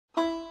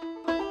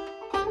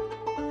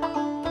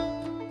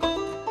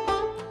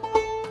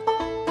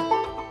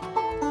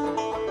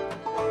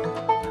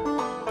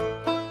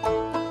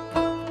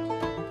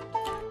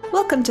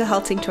Welcome to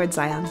Halting Toward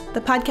Zion,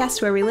 the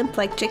podcast where we limp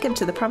like Jacob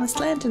to the promised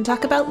land and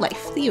talk about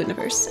life, the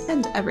universe,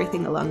 and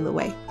everything along the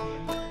way.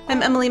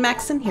 I'm Emily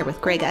Maxon, here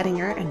with Greg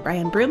Ettinger and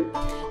Brian Broom,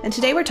 and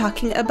today we're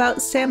talking about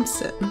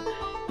Samson,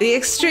 the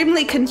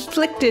extremely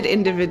conflicted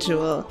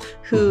individual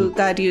who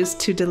God used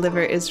to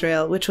deliver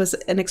Israel, which was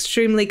an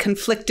extremely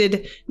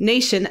conflicted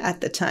nation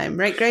at the time.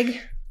 Right, Greg?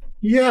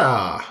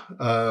 Yeah.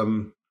 Let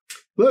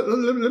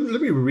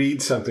me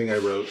read something I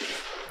wrote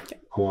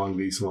along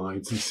these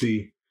lines and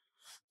see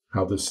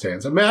how this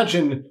stands.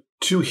 Imagine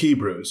two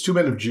Hebrews, two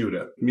men of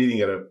Judah, meeting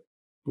at a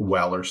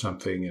well or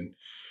something and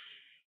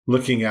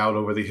looking out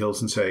over the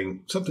hills and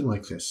saying something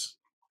like this.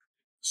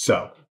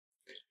 So,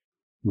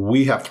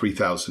 we have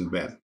 3,000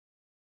 men.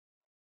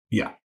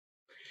 Yeah.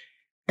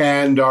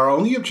 And our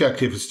only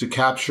objective is to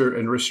capture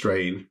and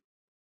restrain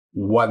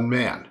one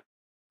man.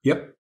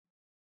 Yep.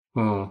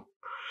 And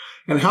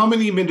how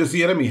many men does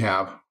the enemy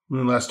have?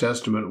 The last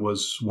estimate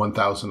was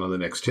 1,000 on the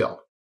next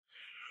hill.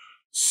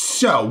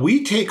 So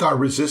we take our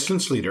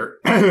resistance leader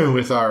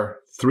with our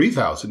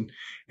 3,000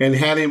 and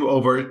hand him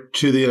over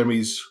to the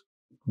enemy's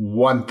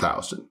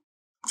 1,000.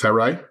 Is that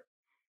right?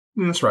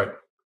 That's right.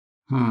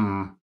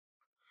 And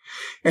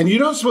you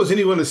don't suppose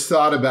anyone has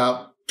thought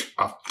about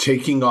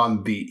taking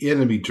on the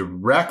enemy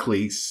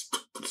directly,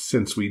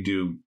 since we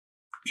do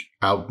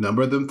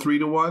outnumber them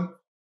 3-1?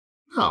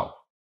 No,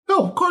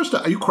 of course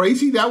not. Are you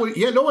crazy? That would,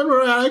 yeah, no,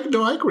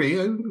 I agree.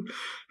 I don't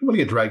want to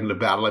get dragged into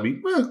battle. I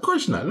mean, well, of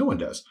course not. No one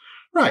does.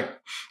 Right.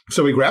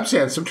 So we grab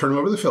Samson, turn him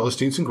over to the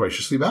Philistines, and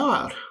graciously bow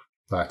out.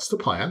 That's the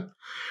plan.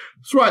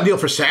 It's the right deal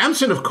for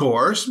Samson, of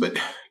course, but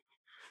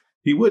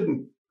we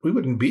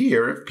wouldn't be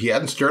here if he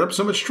hadn't stirred up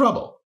so much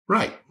trouble.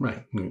 Right.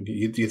 Do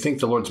you think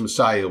the Lord's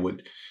Messiah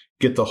would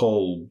get the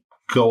whole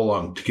get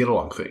along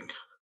thing?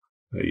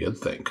 You'd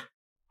think.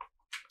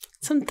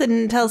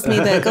 Something tells me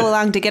that go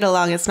along to get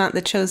along is not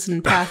the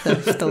chosen path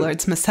of the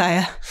Lord's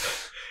Messiah.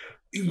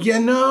 You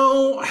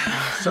know,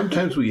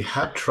 sometimes we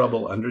have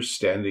trouble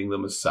understanding the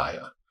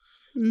Messiah.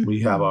 Mm-hmm.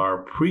 We have our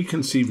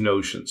preconceived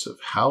notions of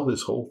how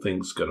this whole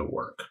thing's going to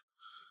work.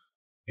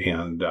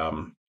 And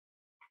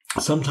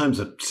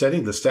sometimes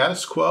setting the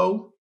status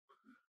quo,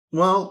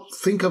 well,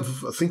 think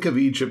of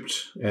Egypt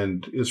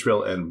and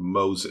Israel and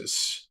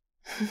Moses.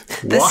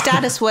 The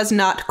status was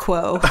not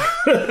quo.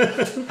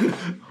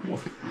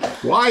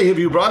 Why have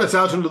you brought us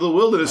out into the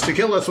wilderness to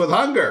kill us with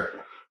hunger?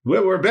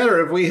 We're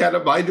better if we had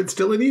abided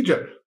still in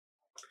Egypt.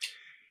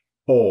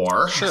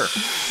 Or, sure.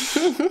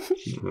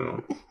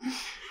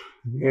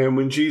 And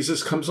when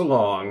Jesus comes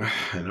along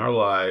in our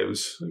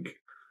lives,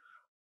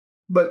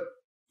 but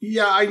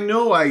yeah, I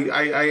know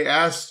I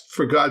asked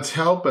for God's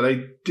help, but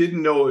I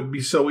didn't know it would be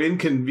so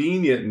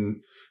inconvenient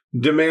and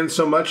demand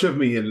so much of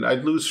me, and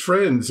I'd lose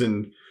friends,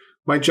 and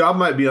my job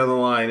might be on the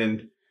line.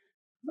 And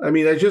I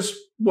mean, I just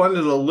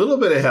wanted a little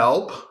bit of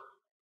help.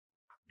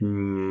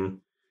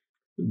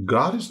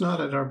 God is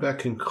not at our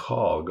beck and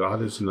call.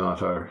 God is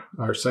not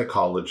our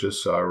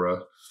psychologist,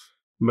 our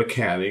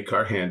mechanic,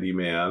 our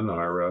handyman,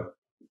 our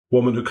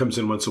woman who comes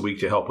in once a week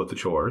to help with the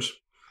chores.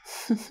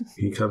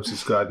 He comes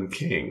as God and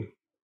King.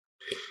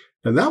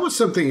 And that was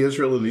something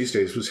Israel in these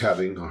days was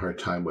having a hard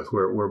time with.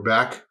 We're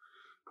back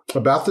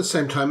about the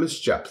same time as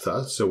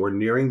Jephthah, so we're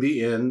nearing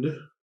the end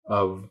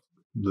of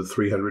the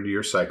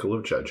 300-year cycle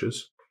of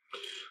Judges.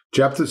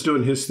 Jephthah's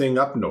doing his thing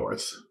up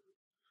north.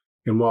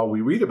 And while we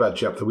read about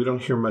Jephthah, we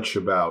don't hear much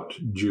about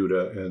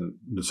Judah and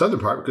the southern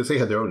part because they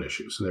had their own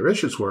issues. And their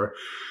issues were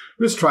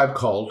this tribe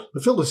called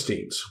the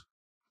Philistines.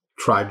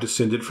 Tribe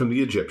descended from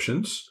the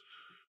Egyptians.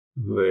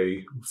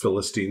 The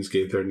Philistines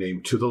gave their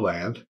name to the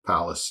land,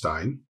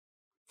 Palestine.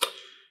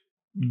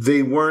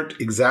 They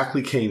weren't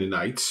exactly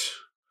Canaanites,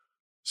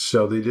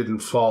 so they didn't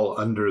fall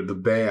under the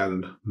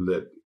ban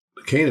that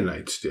the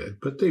Canaanites did,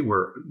 but they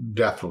were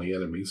definitely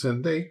enemies.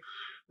 And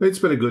they'd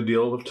spent a good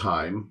deal of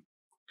time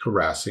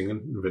harassing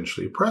and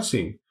eventually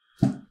oppressing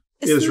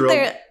Israel.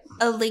 Isn't there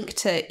a link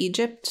to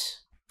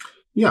Egypt?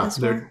 Yeah,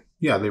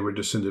 they were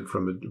descended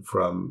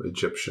from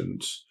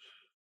Egyptians,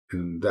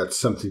 and that's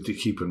something to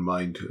keep in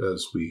mind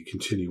as we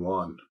continue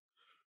on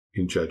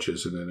in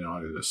Judges and then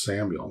on into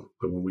Samuel.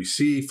 But when we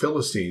see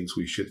Philistines,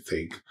 we should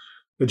think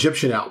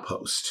Egyptian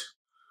outpost.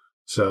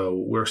 So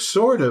we're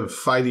sort of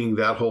fighting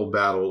that whole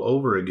battle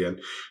over again.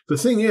 The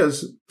thing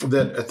is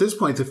that at this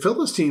point, the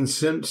Philistines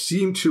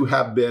seem to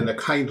have been a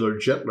kinder,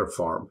 gentler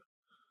form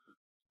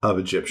of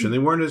Egyptian. They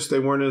weren't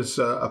as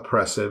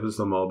oppressive as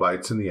the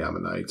Moabites and the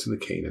Ammonites and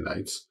the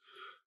Canaanites.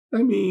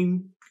 I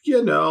mean,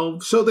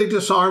 so they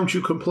disarmed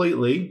you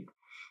completely.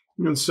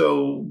 And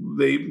so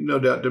they no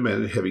doubt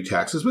demanded heavy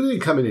taxes, but they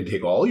didn't come in and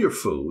take all your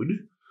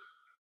food.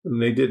 And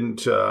they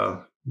didn't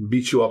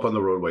beat you up on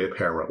the roadway,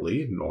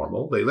 apparently,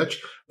 normal. They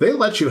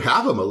let you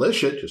have a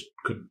militia, just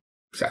couldn't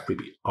exactly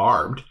be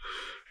armed.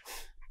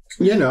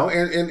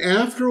 And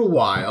after a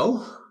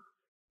while,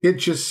 it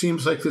just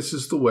seems like this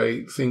is the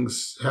way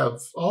things have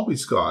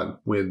always gone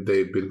when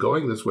they've been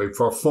going this way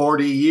for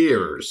 40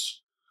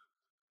 years.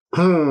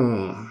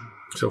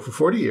 So for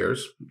 40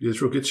 years,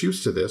 Israel gets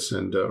used to this,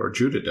 and or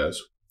Judah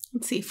does.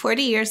 Let's see,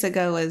 40 years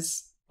ago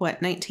was,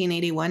 what,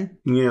 1981?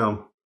 Yeah.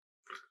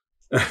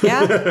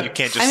 Yeah. You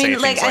can't just I say mean,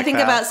 things like, I think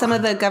that. about some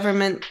of the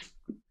government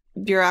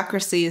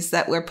bureaucracies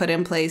that were put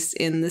in place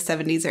in the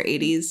 70s or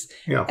 80s,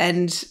 Yeah.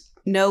 and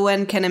no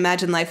one can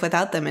imagine life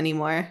without them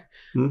anymore.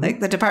 Mhm. Like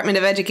the Department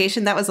of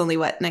Education, that was only,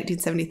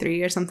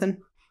 1973 or something?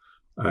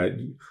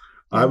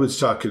 I was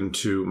talking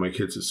to my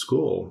kids at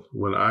school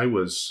when I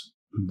was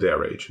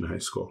their age in high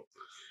school.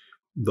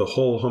 The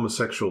whole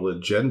homosexual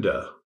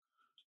agenda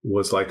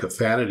was like a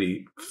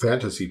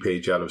fantasy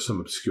page out of some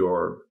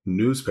obscure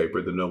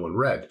newspaper that no one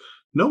read.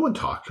 No one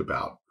talked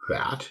about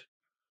that.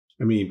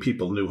 I mean,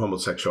 people knew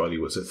homosexuality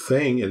was a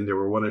thing, and there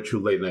were one or two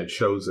late night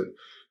shows that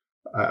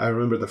I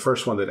remember the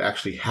first one that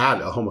actually had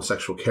a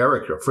homosexual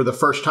character for the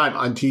first time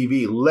on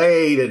TV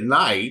late at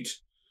night.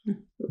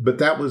 But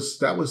that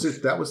was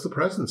it. That was the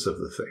presence of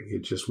the thing.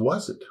 It just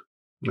wasn't.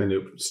 And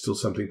it was still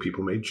something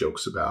people made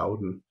jokes about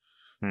and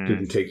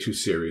didn't take too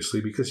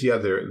seriously because, yeah,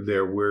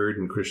 they're weird,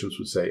 and Christians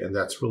would say, and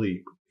that's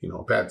really,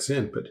 a bad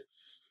sin, but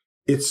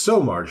it's so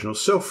marginal,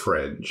 so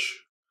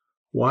fringe.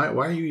 Why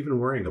are you even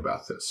worrying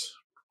about this?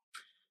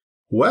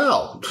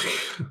 Well,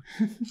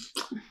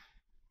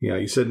 yeah,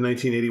 you said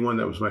 1981,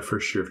 that was my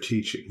first year of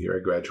teaching. Here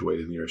I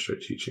graduated in the year I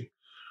started teaching.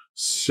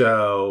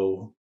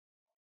 So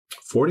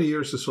 40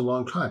 years is a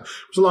long time. It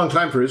was a long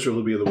time for Israel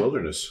to be in the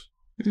wilderness.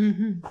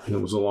 Mm-hmm. And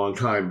it was a long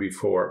time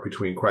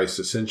between Christ's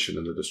ascension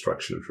and the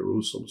destruction of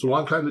Jerusalem. It's a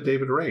long time that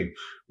David reigned.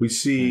 We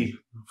see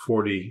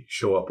 40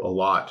 show up a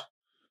lot,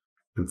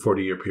 and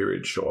 40-year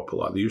periods show up a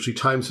lot. They're usually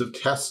times of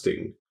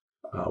testing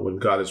when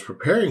God is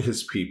preparing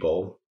his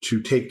people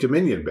to take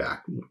dominion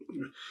back.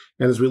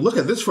 And as we look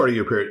at this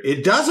 40-year period,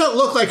 it doesn't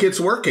look like it's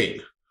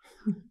working.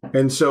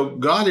 And so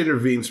God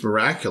intervenes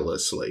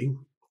miraculously.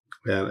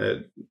 And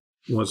it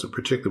wasn't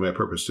particularly my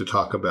purpose to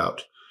talk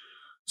about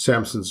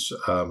Samson's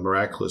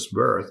miraculous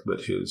birth,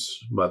 but his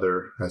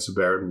mother has a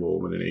barren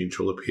womb, and an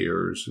angel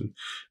appears and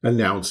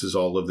announces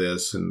all of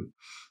this and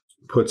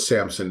puts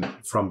Samson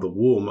from the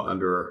womb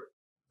under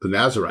the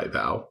Nazirite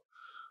vow,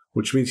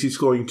 which means he's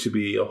going to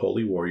be a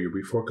holy warrior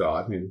before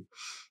God. And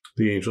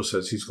the angel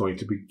says he's going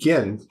to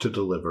begin to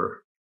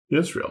deliver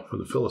Israel from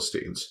the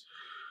Philistines.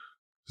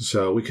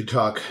 So we could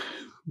talk,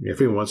 if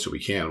anyone wants to, we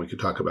could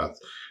talk about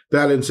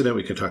that incident.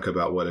 We can talk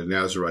about what a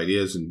Nazirite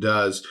is and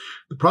does.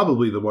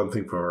 Probably the one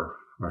thing for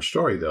our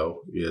story,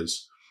 though,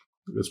 is,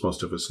 as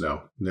most of us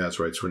know,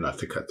 Nazirites were not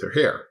to cut their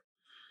hair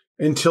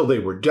until they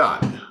were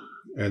done.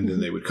 And then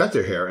they would cut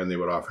their hair and they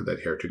would offer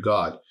that hair to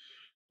God.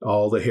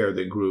 All the hair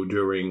that grew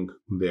during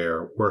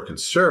their work and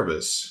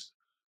service,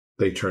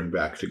 they turned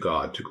back to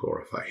God to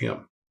glorify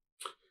him.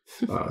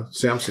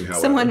 Samson,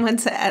 however... Someone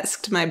once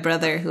asked my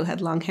brother, who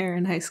had long hair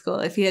in high school,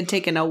 if he had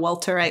taken a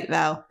Walterite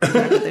vow. My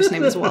brother's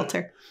name is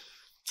Walter.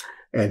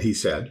 And he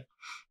said...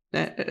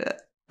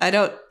 I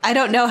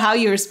don't know how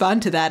you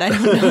respond to that. I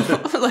don't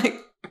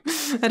know.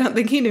 I don't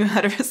think he knew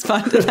how to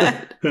respond to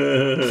that.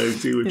 I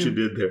see what you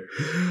did there.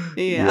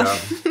 Yeah.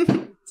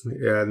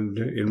 And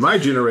in my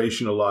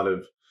generation, a lot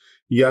of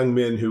young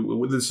men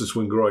this is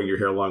when growing your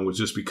hair long was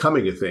just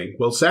becoming a thing.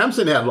 Well,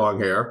 Samson had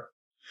long hair.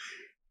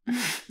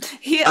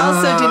 He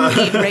also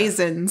didn't eat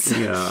raisins.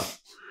 Yeah.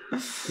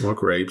 Or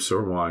grapes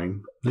or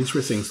wine. These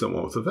were things that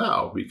went with the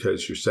vow,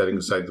 because you're setting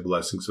aside the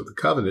blessings of the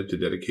covenant to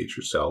dedicate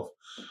yourself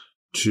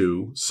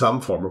to some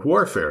form of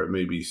warfare. It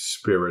may be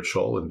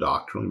spiritual and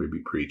doctrinal, it may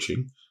be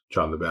preaching.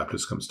 John the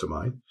Baptist comes to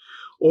mind.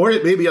 Or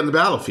it may be on the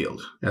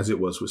battlefield, as it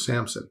was with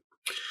Samson.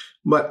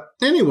 But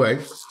anyway,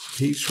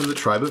 he's from the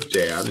tribe of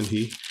Dan, and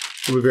he,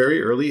 from a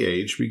very early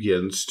age,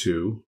 begins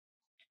to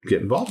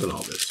get involved in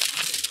all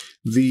this.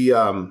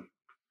 The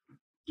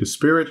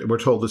Spirit, we're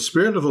told, the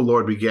Spirit of the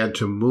Lord began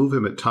to move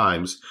him at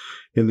times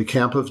in the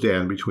camp of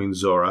Dan between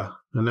Zorah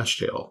and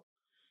Eshtaol.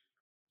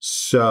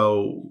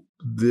 So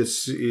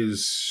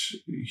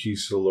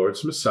he's the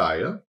Lord's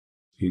Messiah.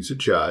 He's a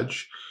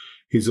judge.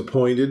 He's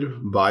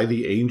appointed by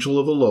the angel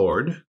of the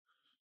Lord.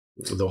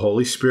 The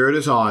Holy Spirit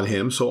is on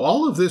him. So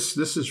all of this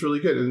is really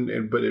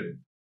good. But it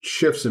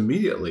shifts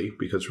immediately,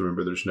 because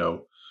remember, there's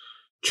no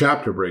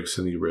chapter breaks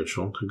in the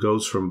original. It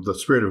goes from the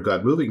Spirit of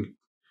God moving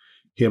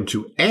him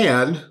to,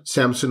 and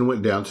Samson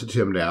went down to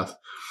Timnath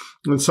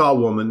and saw a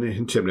woman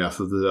in Timnath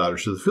of the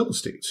daughters of the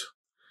Philistines.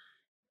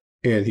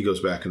 And he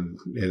goes back and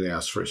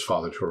asks for his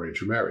father to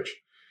arrange a marriage.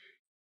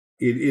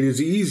 It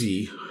is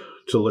easy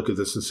to look at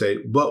this and say,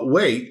 but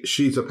wait,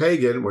 she's a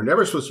pagan. We're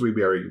never supposed to be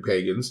marrying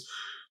pagans.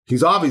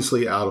 He's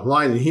obviously out of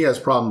line, and he has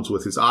problems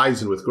with his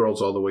eyes and with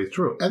girls all the way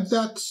through. And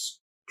that's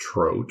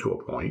true to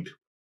a point.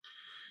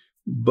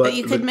 But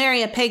you could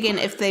marry a pagan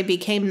if they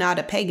became not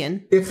a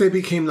pagan. If they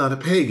became not a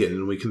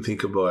pagan, we can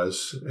think of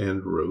Boaz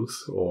and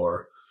Ruth,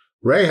 or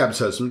Rahab's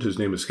husband, whose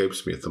name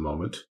escapes me at the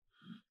moment.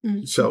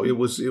 Mm-hmm. So it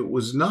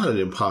was not an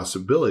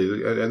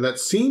impossibility. And that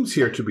seems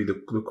here to be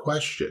the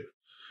question.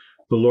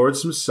 The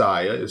Lord's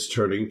Messiah is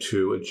turning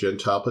to a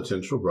Gentile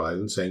potential bride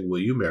and saying, will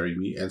you marry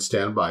me and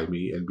stand by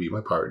me and be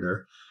my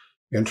partner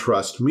and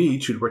trust me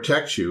to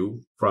protect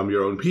you from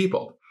your own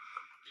people?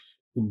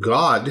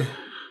 God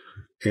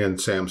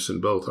and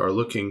Samson both are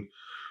looking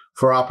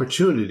for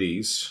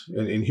opportunities,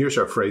 and here's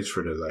our phrase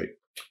for tonight,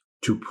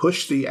 to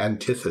push the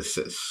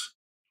antithesis.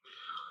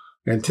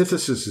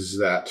 Antithesis is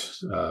that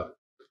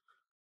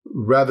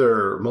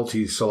rather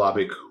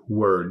multisyllabic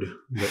word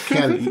that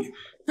can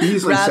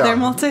easily rather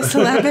sound...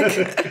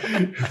 multisyllabic.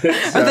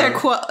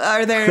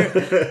 Are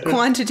there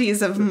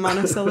quantities of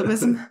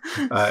monosyllabism?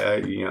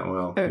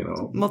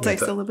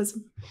 Multisyllabism.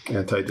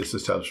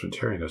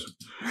 Anti-disestablishmentarianism,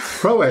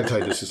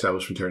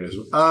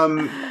 pro-anti-disestablishmentarianism.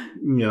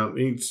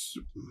 It's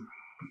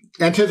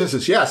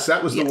antithesis. Yes,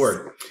 that was the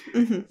word.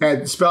 Mm-hmm.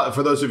 And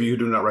for those of you who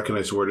do not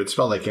recognize the word, it's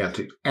spelled like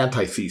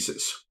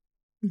antithesis.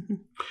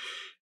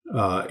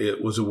 Mm-hmm.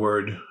 It was a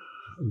word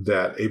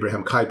that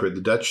Abraham Kuyper, the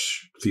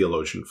Dutch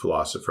theologian,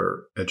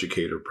 philosopher,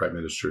 educator, prime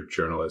minister,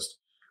 journalist,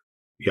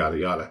 yada,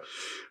 yada.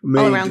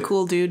 All around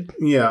cool dude.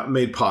 Yeah,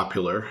 made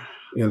popular.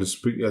 And it's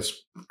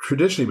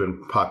traditionally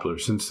been popular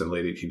since the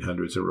late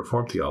 1800s in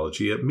Reformed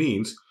theology. It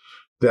means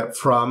that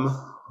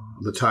from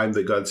the time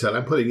that God said,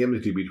 I'm putting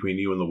enmity between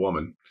you and the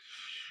woman,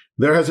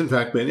 there has in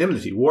fact been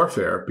enmity,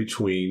 warfare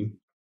between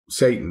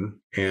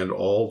Satan and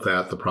all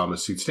that the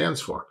promised seed stands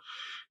for.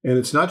 And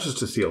it's not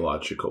just a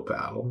theological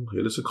battle.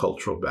 It is a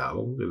cultural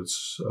battle.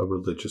 It's a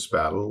religious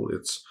battle.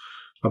 It's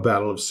a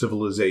battle of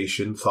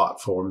civilization, thought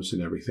forms, and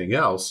everything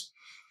else.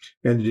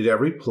 And in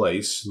every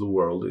place, the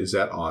world is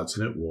at odds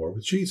and at war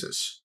with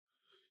Jesus.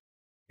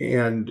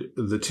 And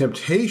the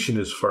temptation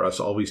is for us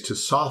always to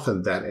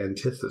soften that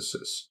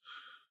antithesis,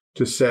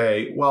 to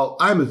say, well,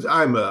 I'm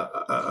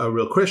a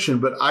real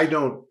Christian, but I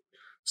don't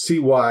see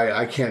why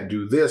I can't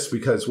do this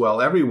because,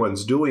 well,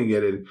 everyone's doing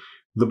it, and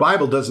the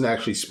Bible doesn't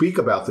actually speak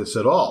about this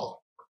at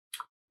all.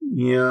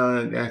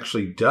 Yeah, it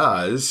actually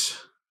does.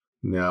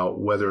 Now,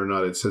 whether or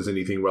not it says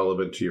anything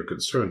relevant to your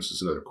concerns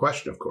is another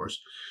question, of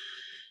course.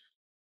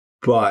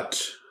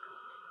 But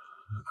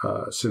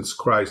since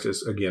Christ,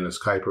 as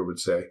Kuyper would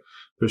say,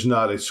 there's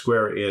not a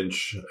square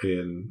inch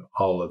in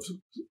all of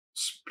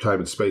time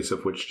and space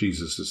of which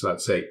Jesus does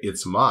not say,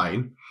 it's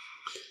mine,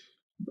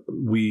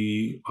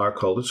 we are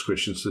called as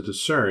Christians to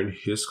discern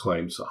his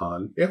claims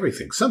on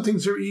everything. Some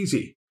things are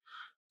easy.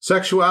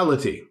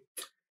 Sexuality.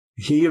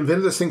 He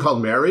invented this thing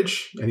called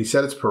marriage, and he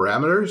set its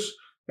parameters,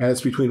 and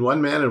it's between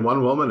one man and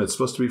one woman. It's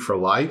supposed to be for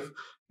life,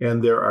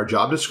 and there are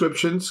job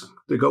descriptions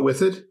that go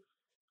with it,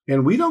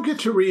 and we don't get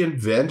to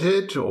reinvent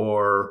it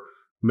or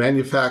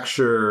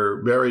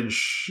manufacture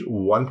marriage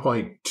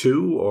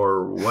 1.2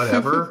 or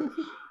whatever.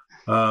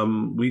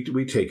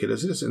 We take it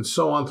as it is, and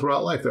so on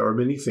throughout life. There are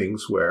many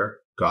things where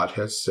God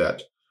has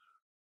set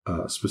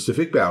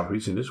specific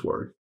boundaries in his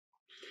word.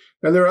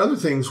 And there are other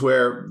things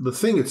where the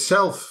thing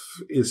itself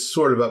is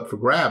sort of up for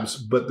grabs,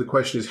 but the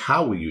question is,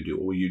 how will you do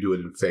it? Will you do it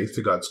in faith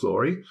to God's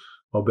glory,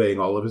 obeying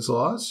all of his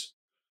laws?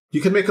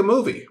 You can make a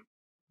movie.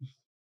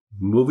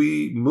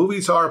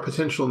 Movies are a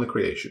potential in the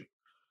creation.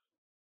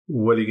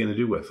 What are you going to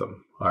do with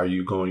them? Are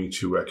you going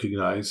to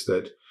recognize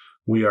that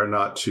we are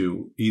not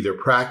to either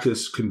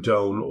practice,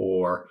 condone,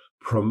 or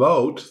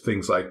promote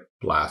things like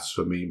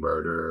blasphemy,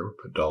 murder,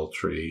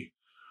 adultery,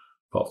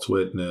 false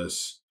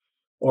witness?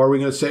 Or are we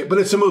going to say, but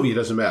it's a movie, it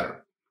doesn't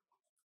matter.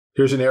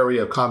 Here's an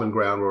area of common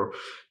ground where,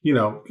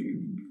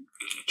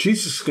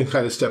 Jesus can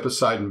kind of step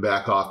aside and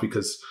back off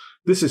because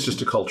this is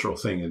just a cultural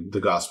thing and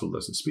the gospel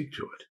doesn't speak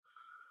to it.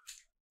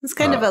 It's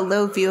kind of a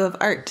low view of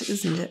art,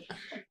 isn't it?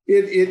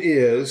 It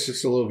is.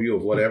 It's a low view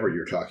of whatever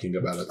you're talking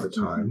about at the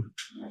time.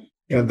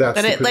 And that's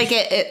but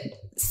it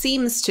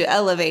seems to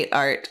elevate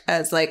art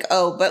as like,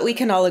 oh, but we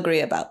can all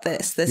agree about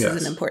this. This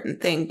is an important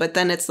thing. But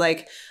then it's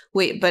like,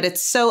 wait, but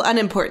it's so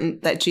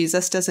unimportant that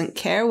Jesus doesn't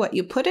care what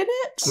you put in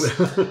it?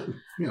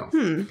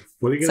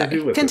 What are you going to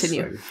do with this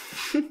thing?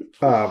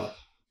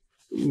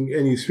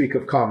 And you speak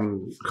of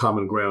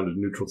common ground and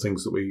neutral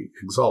things that we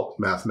exalt.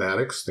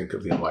 Mathematics, think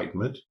of the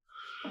Enlightenment.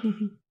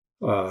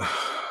 Mm-hmm.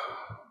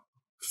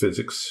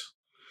 Physics.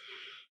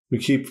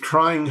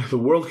 The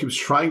world keeps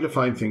trying to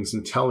find things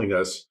and telling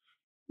us,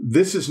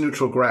 this is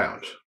neutral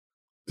ground.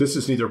 This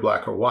is neither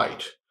black or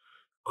white.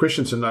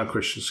 Christians and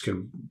non-Christians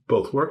can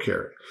both work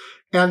here.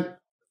 And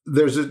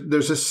there's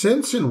a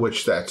sense in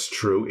which that's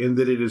true, in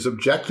that it is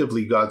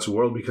objectively God's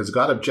world because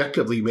God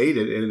objectively made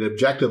it, and it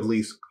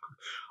objectively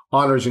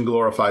honors and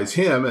glorifies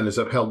him and is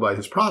upheld by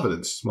his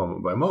providence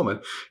moment by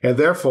moment, and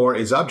therefore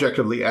is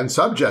objectively and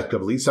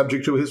subjectively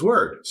subject to his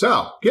word.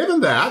 So, given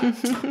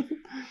that,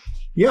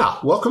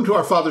 welcome to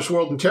our Father's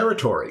world and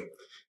territory.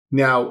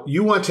 Now,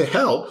 you want to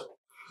help,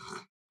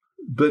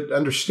 but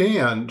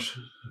understand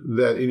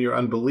that in your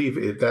unbelief,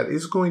 that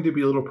is going to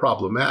be a little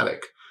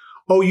problematic.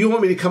 Oh, you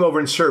want me to come over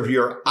and serve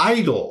your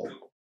idol?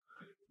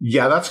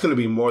 Yeah, that's going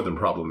to be more than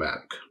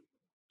problematic.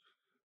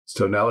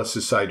 So now let's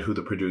decide who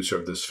the producer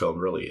of this film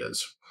really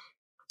is.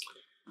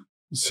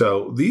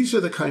 So these are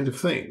the kind of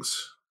things.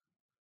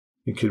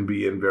 It can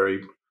be in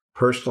very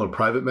personal and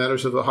private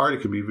matters of the heart.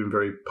 It can be even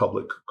very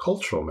public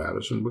cultural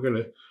matters. And we're going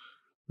to,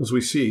 as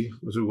we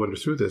wander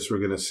through this, we're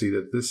going to see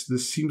that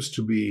this seems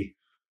to be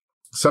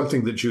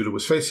something that Judah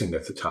was facing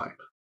at the time.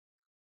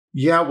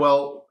 Yeah,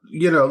 well,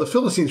 the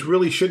Philistines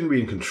really shouldn't be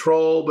in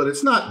control, but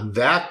it's not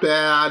that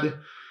bad.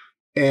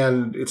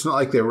 And it's not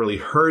like they're really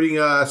hurting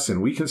us,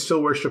 and we can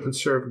still worship and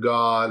serve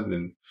God.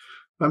 And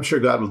I'm sure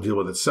God will deal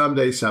with it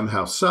someday,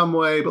 somehow, some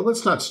way, but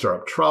let's not stir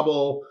up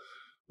trouble.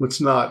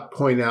 Let's not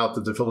point out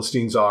that the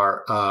Philistines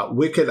are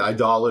wicked,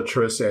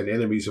 idolatrous, and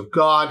enemies of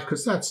God,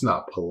 because that's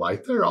not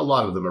polite. A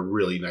lot of them are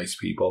really nice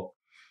people.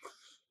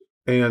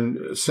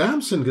 And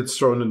Samson gets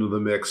thrown into the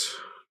mix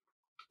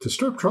to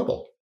stir up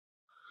trouble.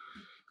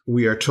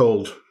 We are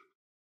told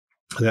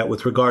that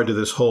with regard to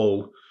this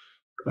whole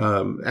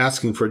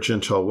asking for a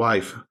Gentile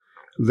wife,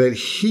 that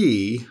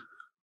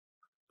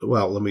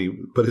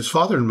but his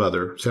father and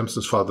mother,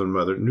 Samson's father and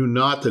mother, knew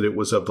not that it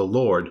was of the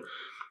Lord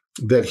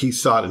that he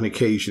sought an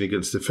occasion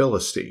against the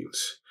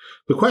Philistines.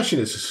 The question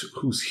is,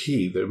 who's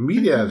he? The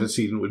immediate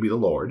antecedent would be the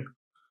Lord,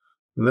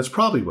 and that's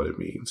probably what it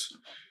means.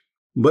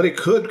 But it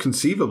could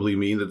conceivably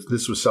mean that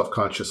this was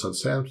self-conscious on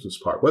Samson's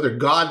part. Whether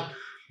God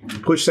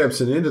pushed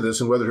Samson into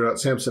this and whether or not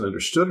Samson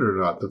understood it or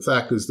not, the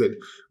fact is that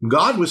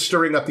God was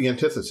stirring up the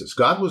antithesis.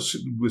 God was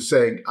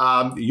saying,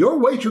 you're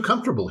way too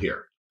comfortable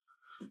here.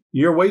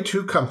 You're way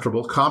too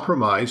comfortable,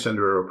 compromised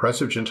under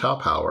oppressive Gentile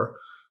power,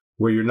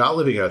 where you're not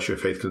living out your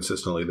faith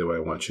consistently the way I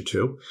want you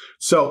to.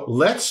 So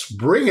let's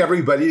bring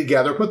everybody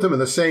together, put them in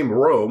the same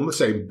room, the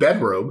same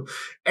bedroom,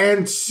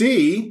 and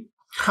see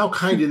how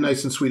kind and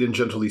nice and sweet and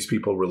gentle these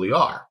people really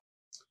are.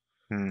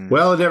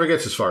 Well, it never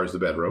gets as far as the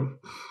bedroom.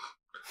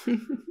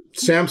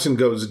 Samson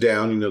goes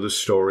down, you know the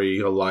story.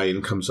 A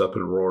lion comes up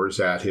and roars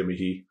at him.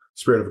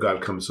 Spirit of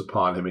God comes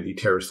upon him and he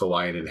tears the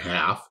lion in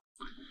half.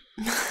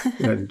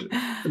 And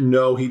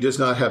no, he does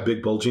not have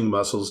big bulging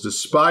muscles,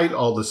 despite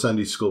all the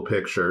Sunday school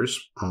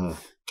pictures.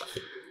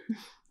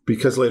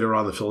 Because later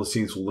on, the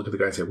Philistines will look at the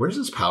guy and say, where's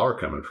this power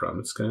coming from?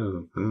 It's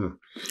kind of...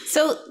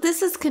 So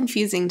this is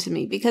confusing to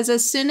me, because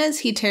as soon as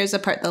he tears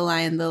apart the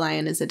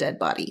lion is a dead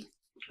body.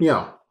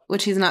 Yeah.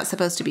 Which he's not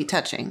supposed to be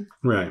touching.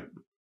 Right.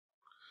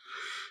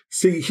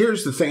 See,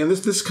 here's the thing, and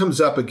this comes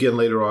up again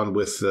later on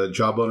with the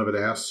jawbone of an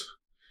ass.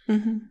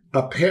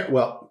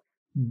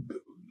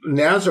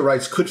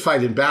 Nazarites could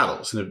fight in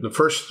battles, and at the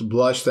first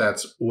blush,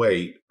 that's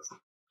wait.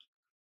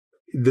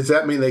 Does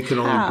that mean they can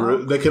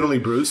only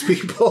bruise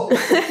people?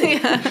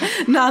 Yeah.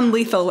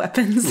 Non-lethal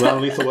weapons.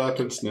 Non-lethal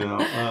weapons now.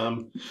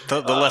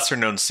 The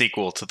lesser-known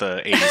sequel to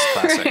the 80s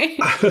classic.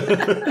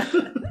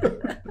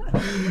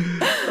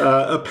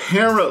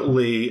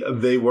 Apparently,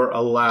 they were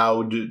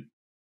allowed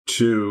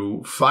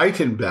to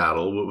fight in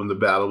battle, but when the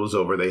battle was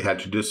over, they had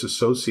to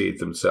disassociate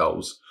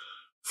themselves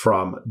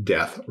from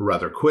death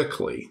rather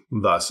quickly.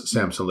 Thus,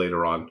 Samson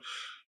later on,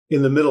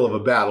 in the middle of a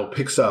battle,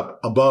 picks up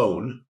a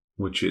bone,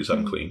 which is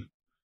unclean.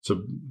 It's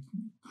a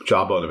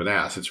jawbone of an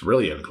ass. It's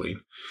really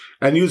unclean.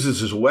 And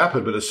uses as a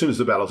weapon, but as soon as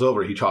the battle's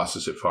over, he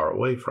tosses it far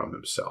away from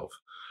himself.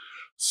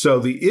 So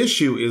the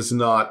issue is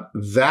not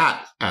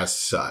that as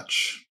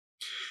such.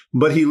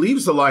 But he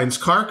leaves the lion's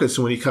carcass,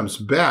 and when he comes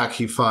back,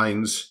 he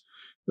finds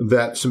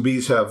that some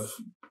bees have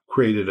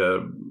created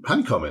a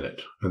honeycomb in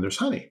it, and there's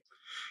honey.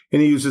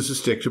 And he uses a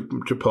stick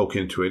to poke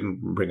into it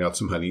and bring out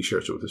some honey. He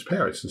shares it with his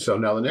parents. And so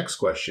now the next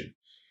question,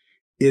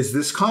 is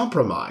this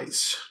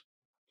compromise?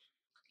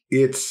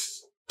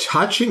 It's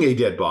touching a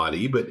dead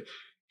body, but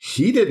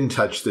he didn't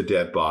touch the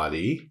dead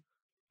body.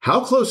 How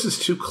close is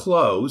too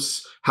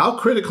close? How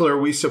critical are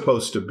we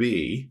supposed to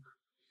be?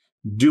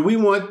 Do we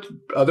want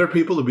other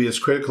people to be as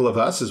critical of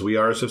us as we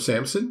are as of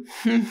Samson?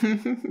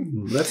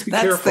 Let's be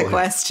careful. That's the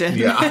question.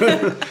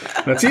 Yeah.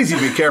 That's easy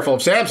to be careful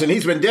of Samson.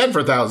 He's been dead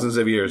for thousands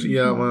of years.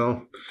 Yeah,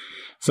 well,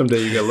 someday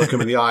you got to look him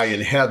in the eye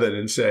in heaven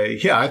and say,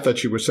 yeah, I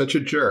thought you were such a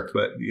jerk,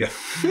 but yeah,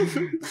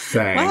 thanks.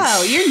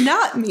 Wow, you're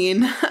not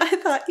mean. I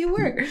thought you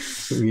were.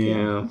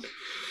 Yeah.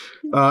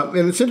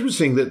 And it's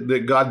interesting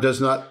that God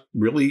does not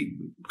really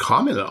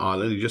comment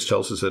on it. He just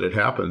tells us that it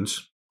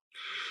happens.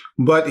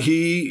 But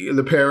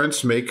the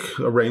parents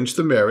arrange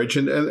the marriage,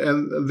 and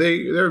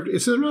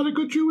is there not a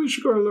good Jewish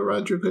girl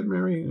around you could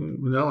marry?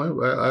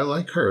 No, I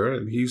like her,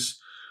 and he's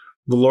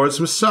the Lord's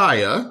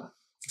Messiah.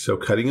 So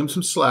cutting him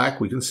some slack,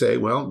 we can say,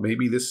 well,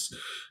 maybe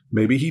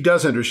he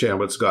does understand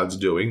what God's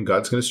doing.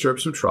 God's going to stir up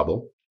some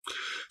trouble.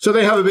 So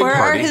they have a big party.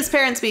 Or are his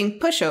parents being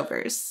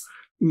pushovers?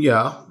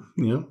 Yeah.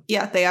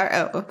 Yeah, they are.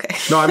 Oh, okay.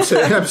 No, I'm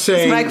saying. That's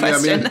my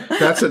question.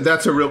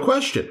 That's a real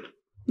question.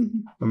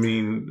 I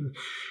mean,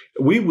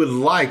 we would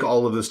like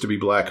all of this to be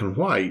black and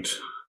white.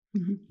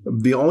 Mm-hmm.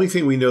 The only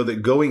thing we know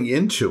that going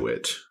into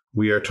it,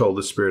 we are told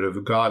the Spirit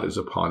of God is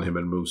upon him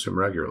and moves him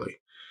regularly.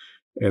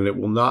 And it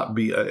will not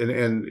be,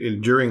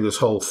 and during this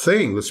whole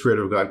thing, the Spirit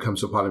of God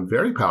comes upon him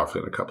very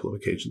powerfully on a couple of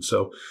occasions.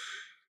 So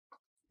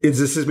does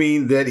this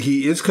mean that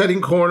he is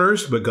cutting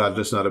corners, but God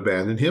does not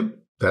abandon him?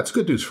 That's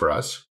good news for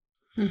us.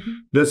 Mm-hmm.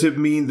 Does it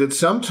mean that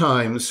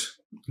sometimes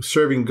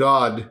serving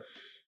God,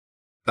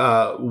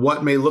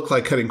 what may look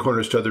like cutting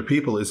corners to other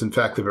people is in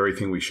fact the very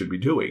thing we should be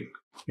doing?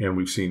 And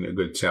we've seen a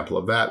good example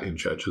of that in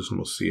Judges, and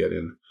we'll see it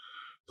in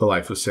the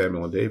life of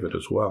Samuel and David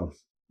as well,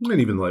 and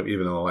even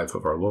in the life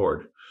of our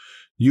Lord.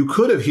 You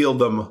could have healed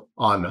them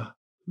on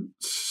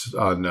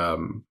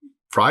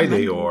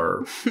Friday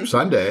or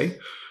Sunday.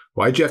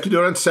 Why'd you have to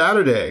do it on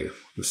Saturday,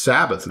 the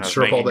Sabbath, and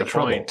stir up all that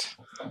trouble?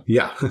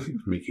 Yeah,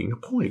 making a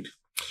point.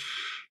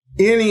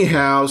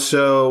 Anyhow,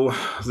 so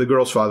the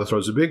girl's father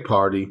throws a big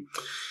party,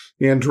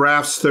 and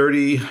drafts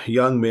 30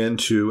 young men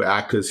to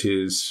act as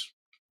his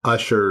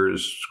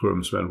ushers,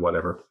 groomsmen,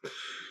 whatever,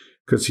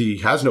 because he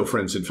has no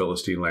friends in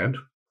Philistine land.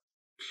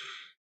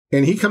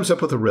 And he comes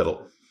up with a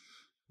riddle,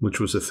 which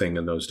was a thing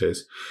in those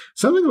days.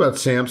 Something about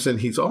Samson,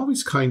 he's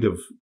always kind of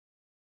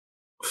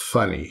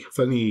funny,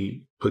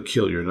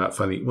 peculiar, not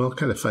funny, well,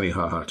 kind of funny,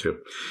 haha, too.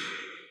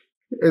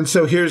 And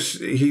so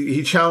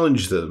he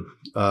challenged them.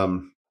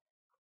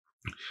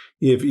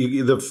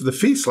 The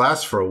feast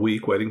lasts for a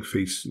week, wedding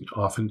feasts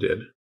often did.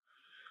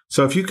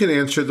 So if you can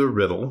answer the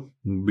riddle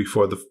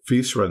before the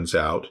feast runs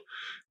out,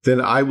 then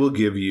I will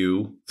give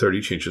you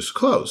 30 changes of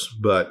clothes.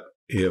 But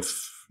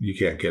if you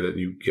can't get it,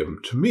 you give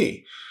them to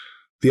me.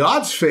 The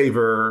odds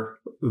favor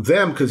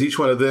them because each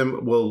one of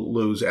them will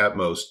lose at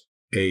most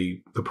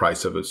the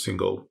price of a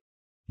single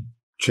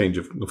change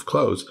of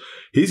clothes.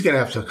 He's going to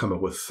have to come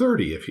up with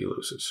 30 if he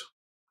loses.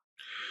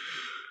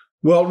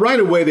 Well, right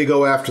away they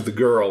go after the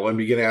girl and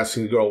begin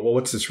asking the girl, well,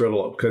 what's this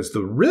riddle? Because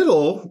the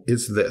riddle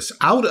is this: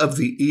 out of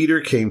the eater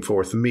came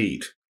forth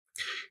meat,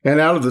 and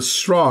out of the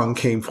strong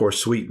came forth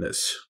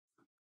sweetness.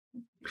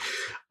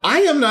 I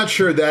am not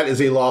sure that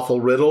is a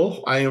lawful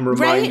riddle. I am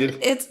reminded.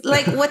 Right? It's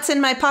like, what's in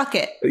my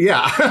pocket?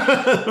 Yeah.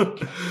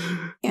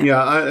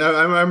 Yeah,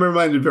 I'm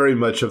reminded very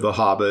much of The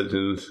Hobbit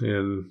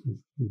and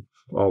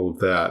all of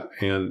that.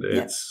 And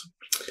it's...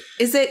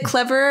 Is it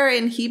cleverer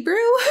in Hebrew?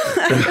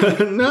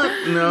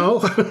 No.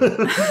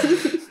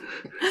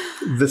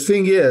 The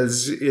thing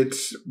is,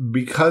 it's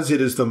because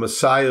it is the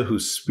Messiah who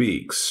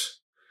speaks,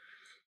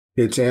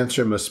 its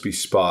answer must be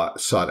sought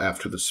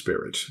after the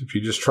Spirit. If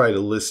you just try to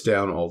list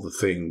down all the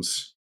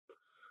things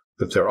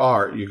that there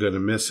are, you're going to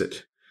miss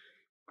it.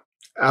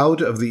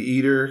 Out of the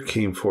eater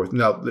came forth.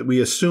 Now,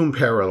 we assume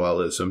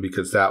parallelism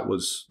because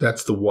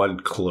that's the one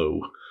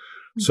clue.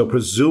 Mm-hmm. So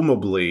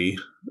presumably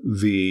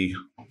the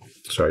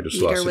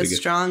eater was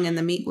strong and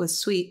the meat was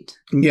sweet.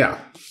 Yeah.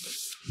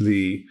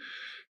 The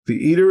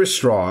eater is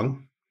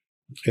strong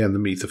and the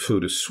meat, the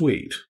food, is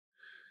sweet.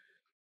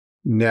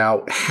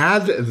 Now,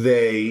 had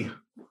they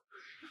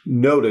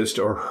noticed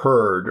or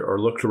heard or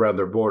looked around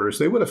their borders,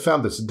 they would have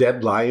found this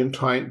dead lion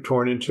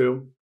torn in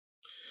two.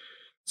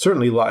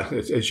 Certainly,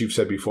 as you've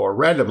said before,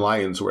 random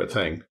lions were a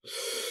thing.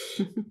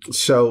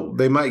 So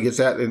they might get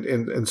that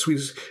and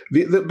sweetness.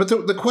 But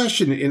the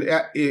question,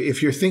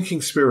 if you're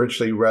thinking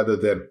spiritually rather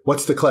than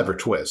what's the clever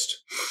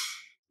twist,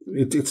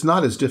 it's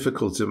not as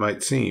difficult as it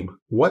might seem.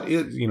 What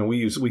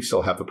is, we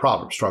still have the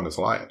proverb, strong as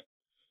a lion.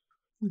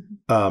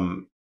 Mm-hmm.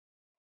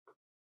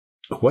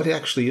 What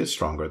actually is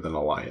stronger than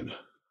a lion?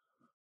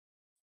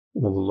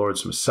 Well, the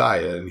Lord's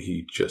Messiah, and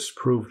he just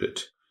proved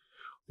it.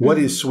 What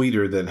is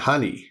sweeter than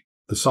honey?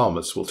 The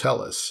psalmist will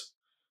tell us.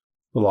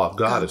 The law of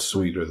God is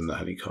sweeter than the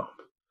honeycomb.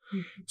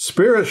 Mm-hmm.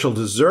 Spiritual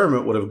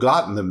discernment would have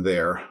gotten them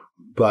there,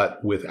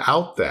 but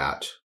without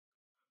that,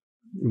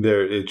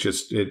 it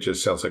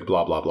just sounds like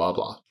blah, blah, blah,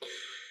 blah.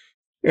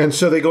 And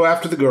so they go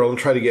after the girl and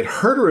try to get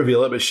her to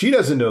reveal it, but she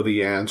doesn't know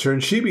the answer,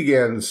 and she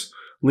begins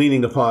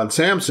leaning upon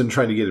Samson,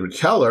 trying to get him to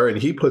tell her, and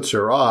he puts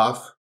her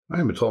off. I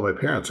haven't told my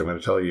parents, I'm going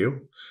to tell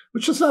you,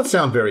 which does not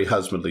sound very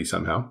husbandly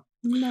somehow.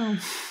 No.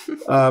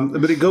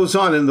 But it goes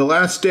on. In the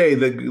last day,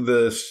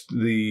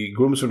 the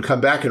groomsmen come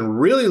back and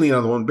really lean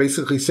on the woman,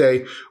 basically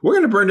say, we're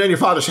going to burn down your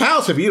father's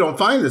house if you don't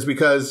find this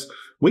because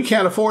we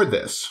can't afford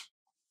this.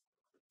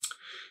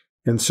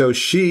 And so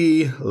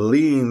she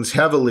leans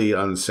heavily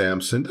on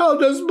Samson. Thou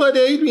dost but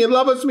hate me and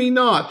lovest me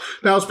not.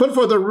 Thou hast put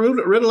forth a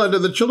riddle unto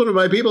the children of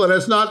my people and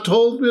hast not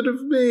told it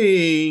of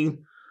me.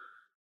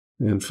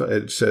 And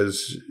it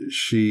says,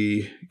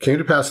 she came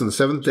to pass on the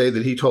seventh day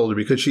that he told her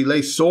because she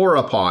lay sore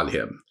upon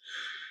him.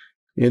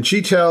 And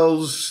she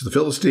tells the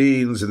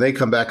Philistines, and they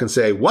come back and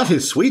say, what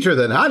is sweeter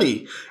than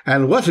honey?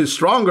 And what is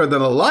stronger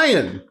than a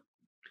lion?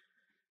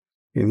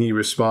 And he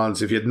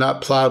responds, if you had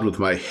not plowed with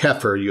my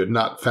heifer, you had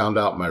not found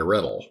out my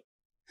riddle.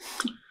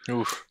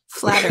 Oof.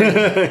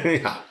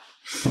 Flattering. Yeah.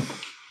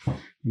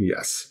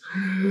 Yes.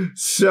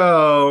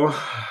 So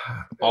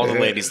all the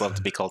ladies love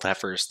to be called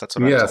heifers. That's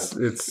what I'm told.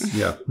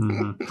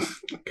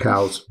 Mm-hmm.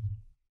 Cows.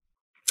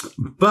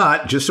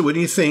 But just when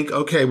you think,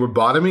 okay, we're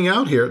bottoming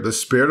out here, the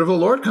Spirit of the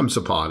Lord comes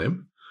upon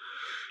him.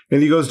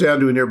 And he goes down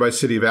to a nearby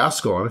city of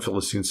Ascalon, a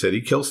Philistine city,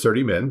 kills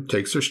 30 men,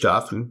 takes their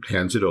stuff, and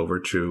hands it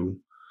over to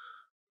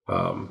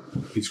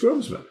these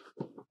groomsmen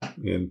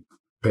in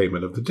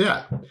payment of the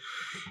debt.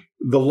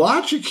 The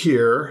logic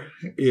here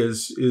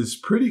is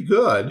pretty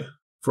good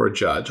for a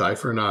judge, eye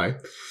for an eye.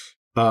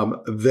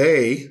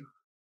 They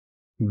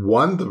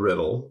won the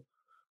riddle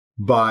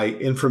by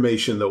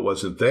information that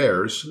wasn't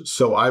theirs,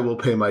 so I will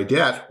pay my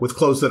debt with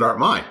clothes that aren't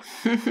mine.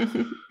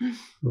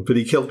 But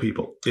he killed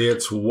people.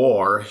 It's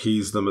war.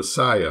 He's the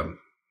Messiah.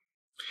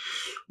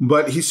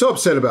 But he's so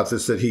upset about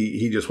this that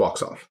he just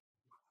walks off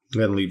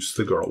and leaves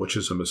the girl, which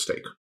is a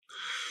mistake.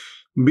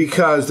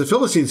 Because the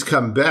Philistines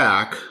come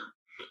back.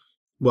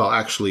 Well,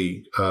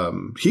 actually,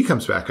 he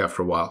comes back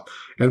after a while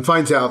and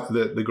finds out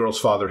that the girl's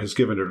father has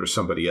given her to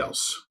somebody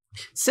else.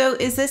 So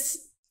is this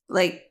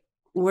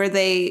were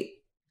they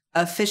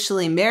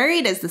officially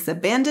married? Is this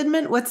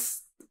abandonment?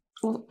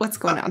 What's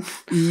going on?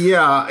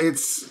 Yeah, it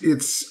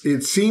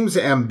seems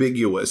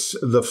ambiguous.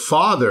 The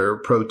father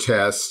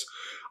protests,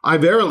 I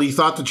verily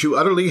thought that you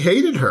utterly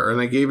hated her, and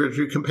I gave her to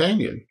your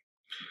companion.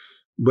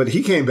 But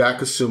he came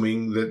back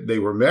assuming that they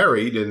were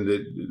married and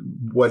that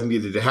what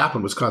needed to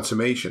happen was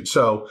consummation.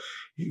 So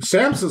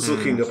Samson's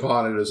looking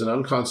upon it as an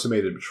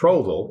unconsummated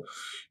betrothal,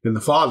 and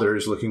the father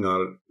is looking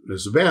on it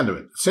as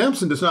abandonment.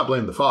 Samson does not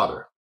blame the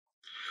father,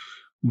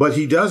 but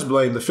he does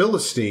blame the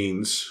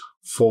Philistines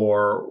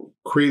for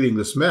creating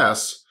this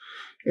mess.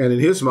 And in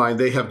his mind,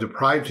 they have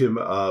deprived him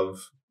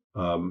of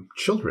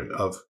children,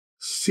 of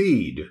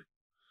seed.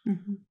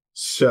 Mm-hmm.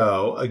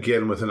 So,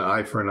 again, with an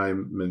eye for an eye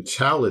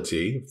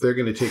mentality, if they're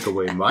going to take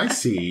away my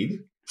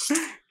seed,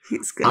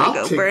 he's going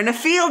to go burn a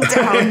field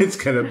down. It's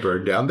going to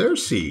burn down their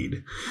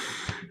seed.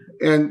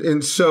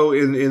 And so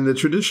in the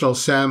traditional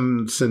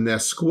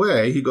Samson-esque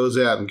way, he goes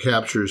out and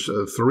captures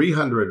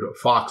 300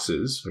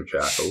 foxes or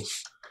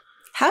jackals.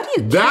 How do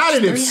you catch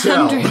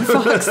 300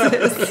 foxes?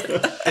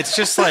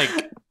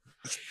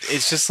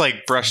 It's just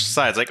like brushed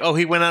sides. Like, oh,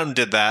 he went out and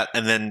did that,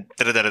 and then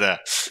da-da-da-da-da.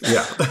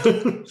 Yeah.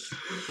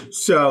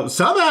 So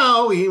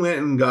somehow he went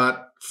and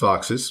got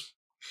foxes.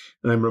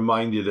 And I'm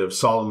reminded of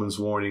Solomon's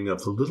warning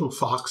of the little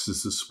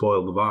foxes that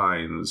spoil the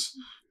vines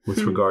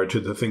with regard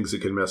to the things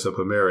that can mess up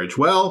a marriage.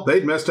 Well,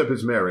 they'd messed up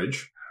his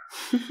marriage.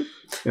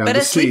 But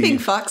a sleeping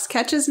fox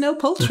catches no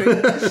poultry.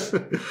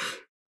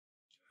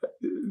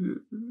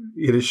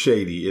 It is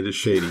shady. It is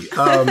shady.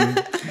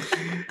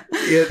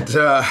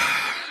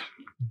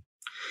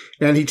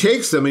 And he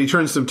takes them and he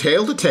turns them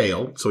tail to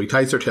tail. So he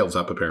ties their tails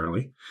up,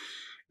 apparently,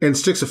 and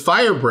sticks a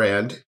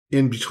firebrand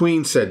in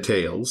between said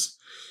tails,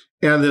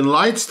 and then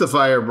lights the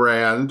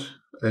firebrand.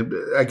 And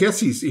I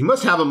guess he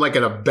must have them like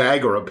in a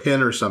bag or a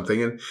pin or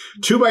something. And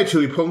 2 by 2,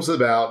 he pulls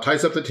them out,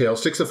 ties up the tail,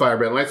 sticks the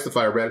firebrand, lights the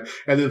firebrand,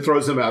 and then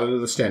throws them out into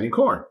the standing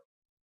corn.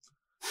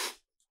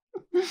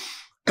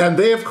 And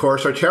they, of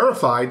course, are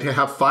terrified to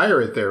have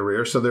fire at their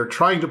rear, so they're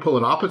trying to pull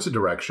in opposite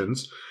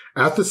directions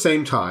at the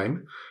same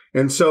time.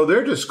 And so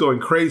they're just going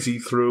crazy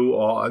through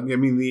all. I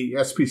mean, the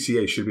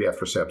SPCA should be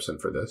after Samson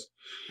for this.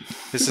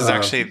 This is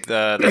actually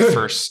the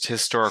first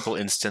historical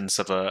instance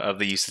of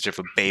the usage of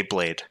a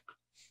Beyblade.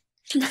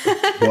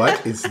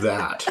 What is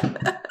that?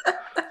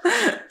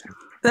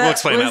 We'll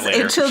explain that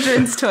later. A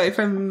children's toy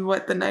from,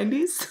 the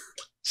 90s?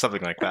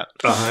 Something like that.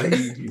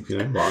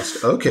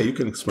 Lost. Okay, you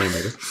can explain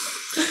later.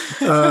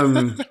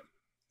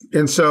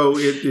 And so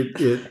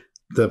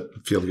the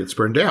field gets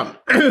burned down.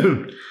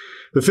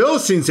 The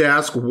Philistines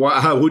ask,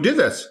 who did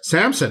this?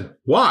 Samson.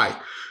 Why?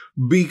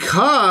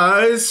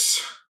 Because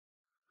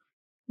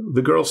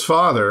the girl's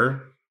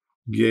father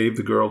gave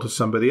the girl to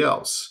somebody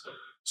else.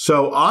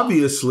 So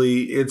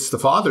obviously it's the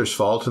father's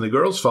fault and the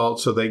girl's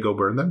fault, so they go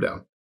burn them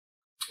down.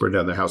 Burn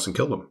down their house and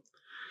kill them.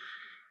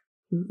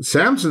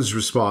 Samson's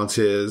response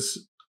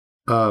is,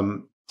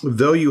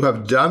 though you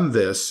have done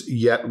this,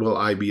 yet will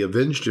I be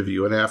avenged of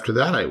you, and after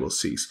that I will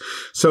cease.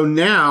 So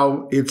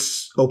now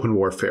it's open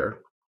warfare.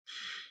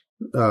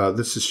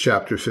 This is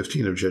chapter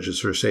 15 of Judges,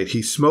 verse 8.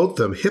 He smote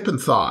them hip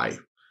and thigh.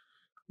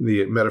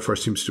 The metaphor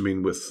seems to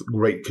mean with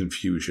great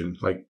confusion.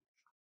 Like,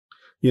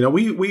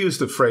 we use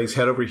the phrase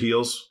head over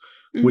heels,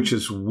 which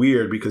is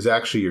weird because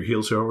actually your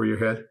heels are over your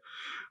head.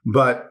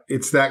 But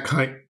it's that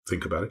kind,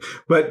 think about it.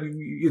 But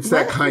it's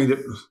that kind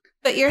of...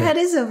 But your head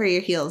is over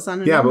your heels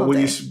on a normal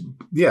day.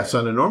 Yes,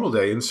 on a normal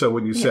day. And so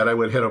when you said I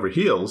went head over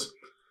heels...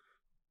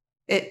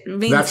 It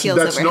means heels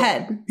over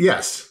head.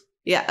 Yes.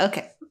 Yeah,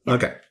 okay. Yeah.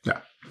 Okay,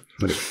 yeah.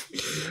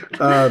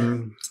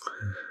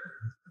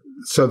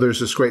 So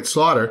there's this great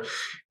slaughter,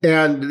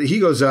 and he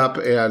goes up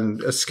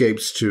and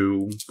escapes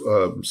to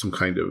some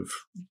kind of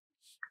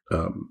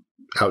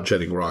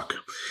outjetting rock.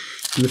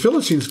 And the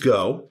Philistines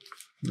go,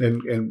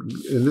 and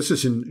this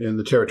is in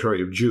the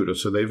territory of Judah,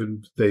 so they've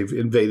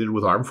invaded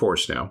with armed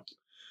force now,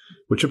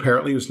 which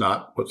apparently is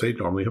not what they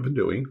normally have been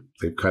doing.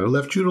 They've kind of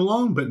left Judah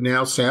alone, but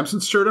now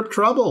Samson stirred up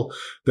trouble.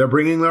 They're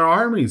bringing their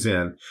armies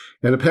in,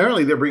 and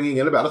apparently they're bringing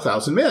in about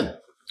 1,000 men.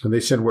 And they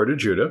send word to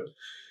Judah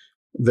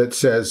that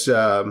says,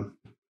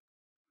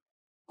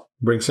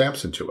 bring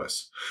Samson to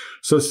us.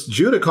 So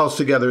Judah calls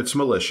together its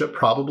militia,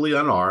 probably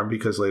unarmed,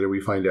 because later we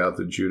find out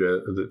that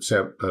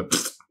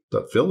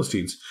the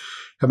Philistines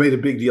have made a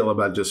big deal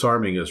about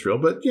disarming Israel.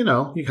 But, you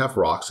have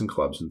rocks and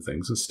clubs and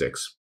things and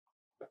sticks.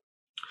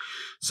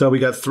 So we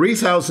got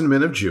 3,000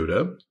 men of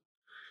Judah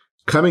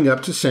coming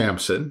up to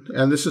Samson.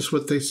 And this is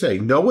what they say.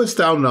 Knowest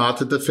thou not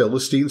that the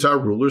Philistines are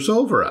rulers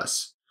over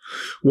us?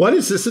 What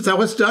is this that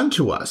thou hast done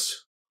to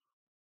us?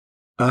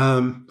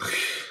 I'm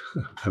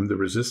the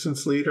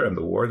resistance leader. I'm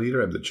the war leader.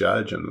 I'm the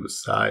judge. I'm the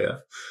Messiah.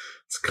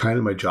 It's kind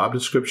of my job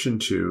description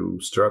to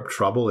stir up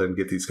trouble and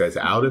get these guys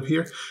out of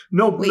here.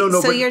 No.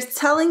 So you're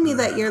telling me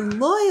that you're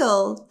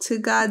loyal to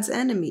God's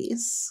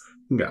enemies?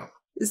 No.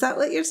 Is that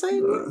what you're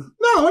saying?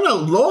 No, I'm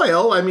not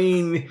loyal. I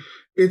mean,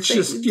 it's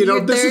just,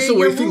 this is the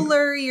way things...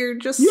 ruler, you're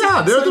just...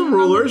 Yeah, they're the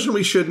rulers, and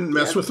we shouldn't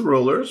mess with the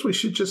rulers. We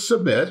should just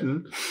submit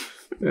and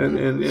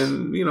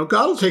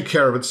God will take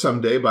care of it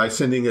someday by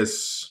sending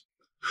us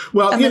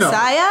Well, A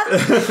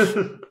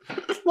Messiah?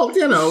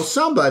 Well,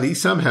 somebody,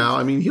 somehow.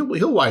 I mean,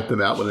 he'll wipe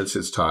them out when it's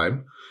his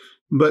time.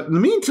 But in the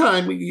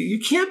meantime, you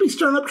can't be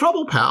stirring up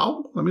trouble,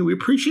 pal. I mean, we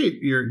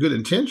appreciate your good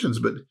intentions,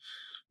 but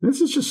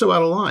this is just so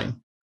out of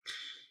line.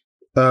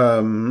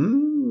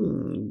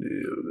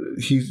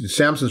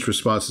 Samson's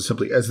response is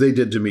simply, as they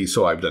did to me,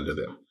 so I've done to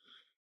them.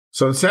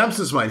 So in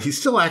Samson's mind, he's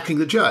still acting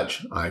the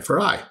judge, eye for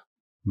eye.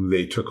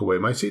 They took away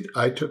my seed,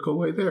 I took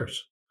away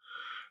theirs.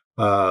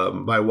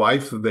 My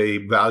wife, they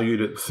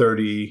valued at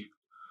 30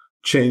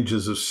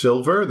 changes of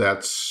silver.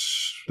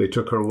 They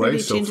took her away. 30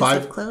 So changes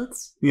of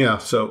clothes? Yeah.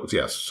 So,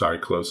 yes, sorry,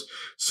 clothes.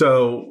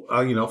 So,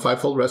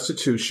 fivefold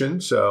restitution.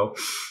 So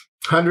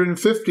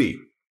 150.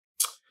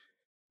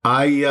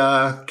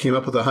 I came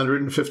up with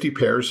 150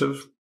 pairs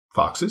of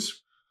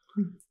foxes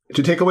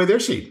to take away their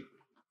seed.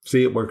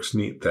 See, it works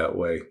neat that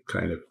way,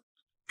 kind of.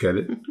 Get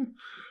it?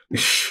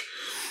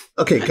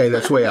 Okay,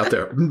 that's way out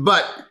there.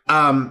 But,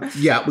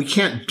 we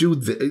can't do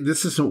this.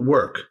 This doesn't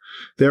work.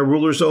 They're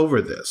rulers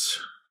over this.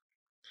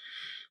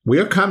 We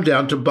are come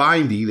down to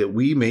bind thee that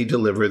we may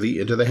deliver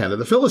thee into the hand of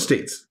the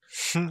Philistines.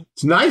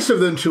 It's nice of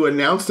them to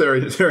announce their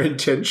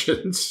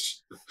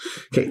intentions.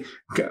 Okay,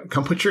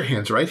 come put your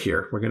hands right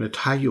here. We're going to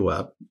tie you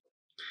up.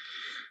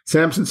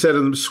 Samson said to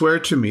them, swear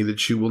to me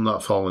that you will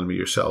not fall on me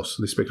yourselves.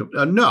 And they spake to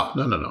him, no,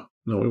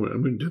 we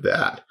wouldn't do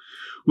that.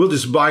 We'll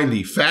just bind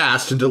thee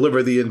fast and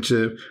deliver thee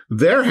into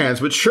their hands,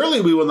 but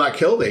surely we will not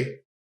kill thee.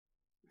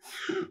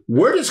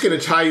 We're just going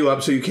to tie you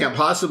up so you can't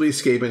possibly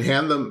escape and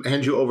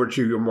hand you over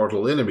to your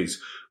mortal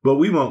enemies. But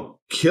we won't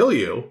kill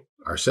you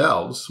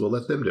ourselves. We'll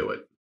let them do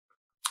it.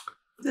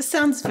 This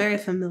sounds very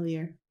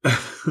familiar.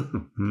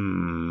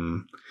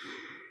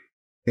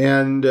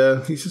 And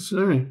he says,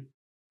 all right.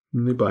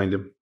 And they bind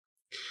him.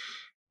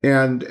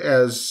 And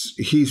as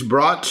he's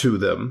brought to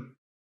them,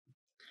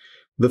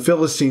 the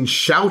Philistines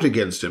shout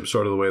against him,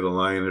 sort of the way the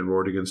lion had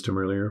roared against him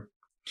earlier.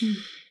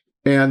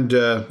 And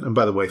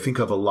by the way, think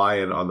of a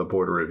lion on the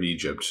border of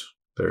Egypt.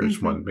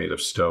 There's one made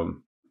of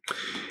stone.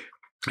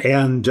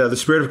 And the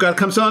Spirit of God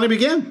comes on him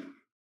again,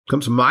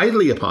 comes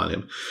mightily upon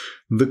him.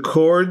 The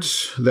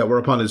cords that were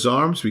upon his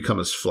arms become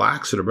as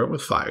flax that are burnt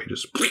with fire.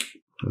 Just,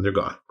 and they're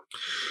gone.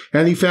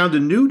 And he found a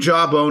new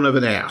jawbone of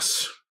an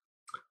ass.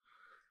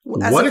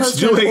 As what it's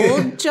doing, an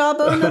old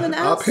jawbone of an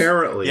ass?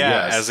 Apparently,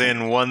 yes. As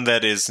in one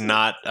that is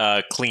not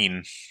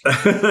clean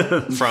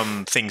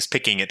from things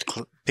picking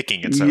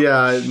itself.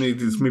 Yeah,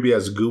 maybe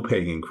has goop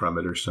hanging from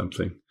it or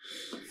something.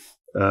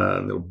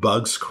 Little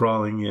bugs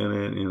crawling in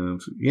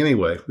it.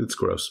 Anyway, it's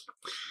gross.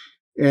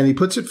 And he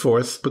puts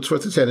forth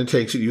his hand and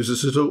takes it,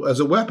 uses it as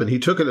a weapon. He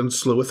took it and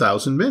slew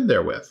 1,000 men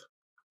therewith.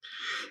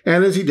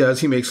 And as he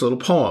does, he makes a little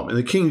poem. In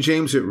the King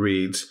James, it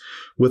reads,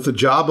 with the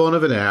jawbone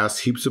of an ass,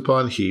 heaps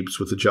upon heaps,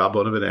 with the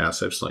jawbone of an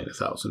ass, I've slain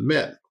 1,000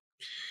 men.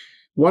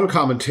 One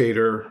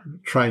commentator,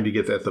 trying to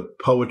get at the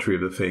poetry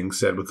of the thing,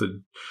 said, with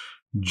the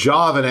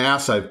jaw of an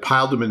ass, I've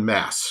piled them in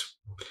mass.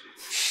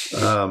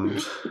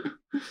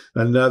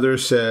 Another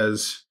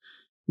says,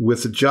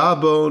 with the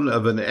jawbone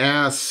of an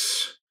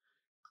ass,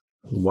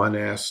 1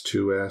 ass,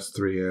 2 ass,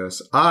 3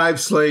 ass, I've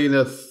slain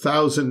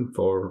 1,000,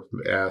 4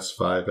 ass,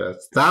 5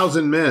 ass,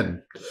 1,000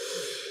 men.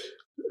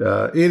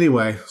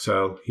 Anyway,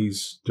 so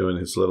he's doing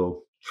his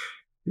little...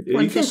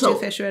 One fish, two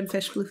fish, red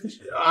fish, blue fish.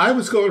 I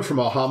was going for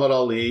Muhammad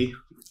Ali.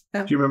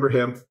 Oh. Do you remember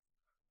him?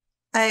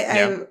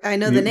 I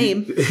know the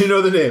name. You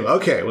know the name.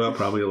 Okay. Well,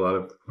 probably a lot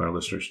of our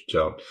listeners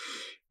don't.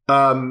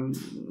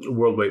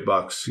 World weight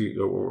boxing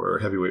or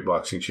heavyweight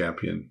boxing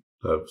champion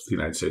of the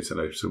United States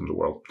and I assume the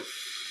world.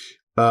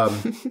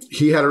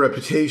 He had a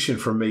reputation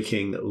for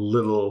making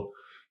little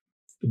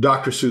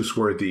Dr.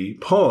 Seuss-worthy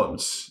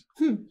poems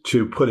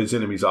to put his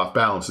enemies off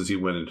balance as he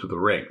went into the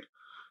ring.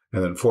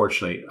 And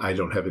unfortunately, I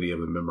don't have any of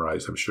them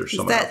memorized. I'm sure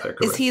someone out there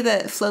could. Is he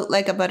the float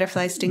like a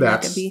butterfly, sting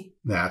like a bee?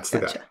 That's the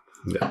guy.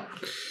 Yeah.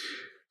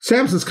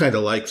 Samson's kind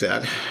of like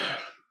that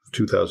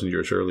 2,000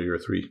 years earlier,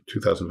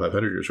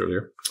 2,500 years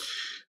earlier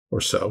or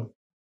so.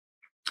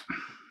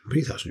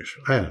 3,000 years,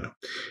 I don't know.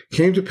 It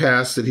came to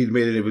pass that he'd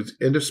made it, at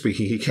the end of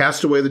speaking, he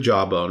cast away the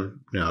jawbone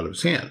out of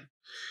his hand.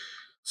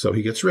 So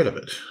he gets rid of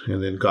it.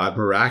 And then God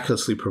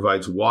miraculously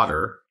provides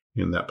water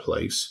in that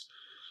place.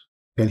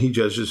 And he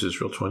judges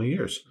Israel 20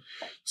 years.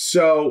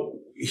 So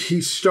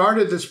he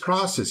started this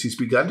process. He's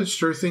begun to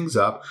stir things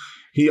up.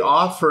 He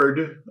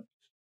offered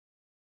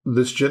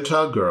this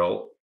Gentile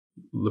girl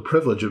the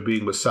privilege of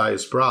being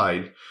Messiah's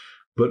bride,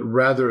 but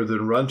rather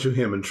than run to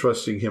him and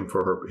trusting him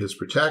for his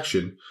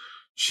protection,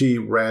 she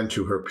ran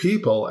to her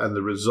people, and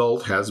the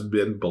result has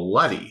been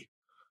bloody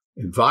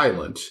and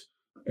violent.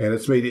 And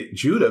it's made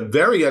Judah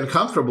very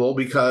uncomfortable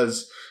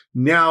because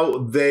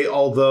now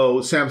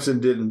although Samson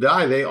didn't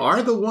die, they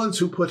are the ones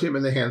who put him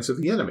in the hands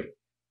of the enemy.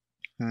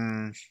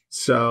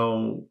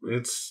 So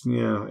it's,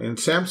 and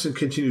Samson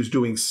continues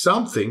doing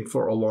something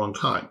for a long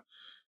time,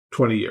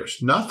 20 years,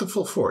 not the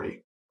full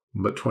 40,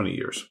 but 20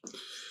 years.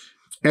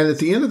 And at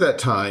the end of that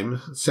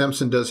time,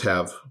 Samson does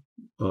have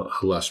a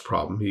lust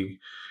problem. He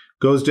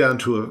goes down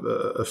to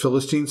a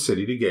Philistine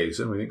city to gaze,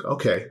 and we think,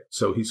 okay,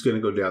 so he's going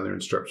to go down there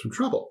and start some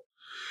trouble.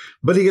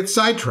 But he gets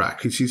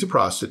sidetracked. He sees a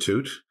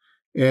prostitute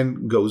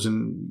and goes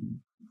and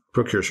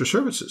procures her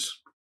services.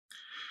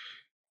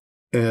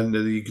 And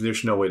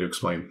there's no way to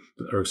explain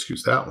or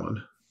excuse that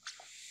one.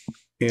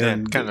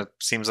 And it kind of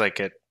seems like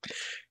it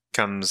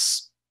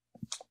comes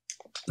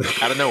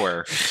out of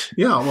nowhere.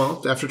 Yeah,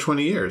 well, after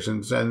 20 years.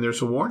 And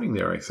there's a warning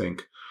there, I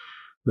think,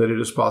 that it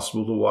is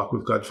possible to walk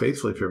with God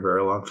faithfully for a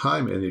very long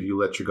time. And if you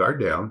let your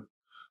guard down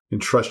and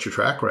trust your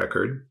track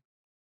record,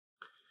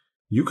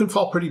 you can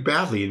fall pretty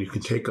badly, and you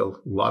can take a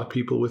lot of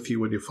people with you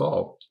when you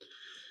fall.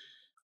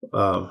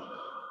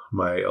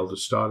 My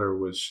eldest daughter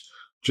was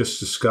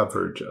just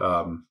discovered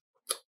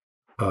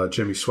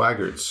Jimmy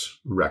Swaggart's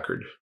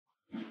record.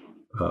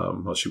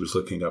 While she was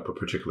looking up a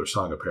particular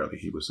song, apparently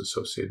he was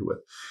associated with.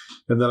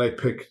 And then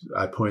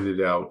I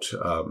pointed out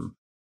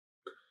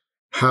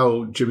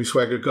how Jimmy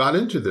Swaggart got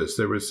into this.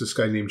 There was this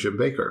guy named Jim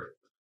Baker,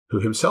 who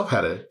himself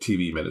had a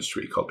TV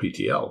ministry called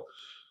PTL,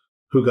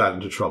 who got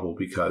into trouble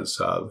because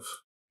of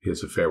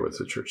his affair with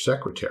the church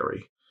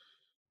secretary.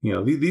 You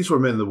know, these were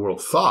men the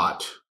world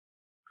thought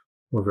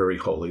were very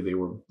holy. They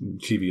were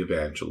TV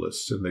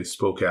evangelists, and they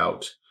spoke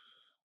out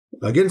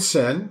against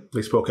sin.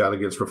 They spoke out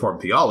against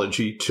Reformed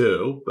theology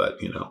too,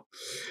 but, you know,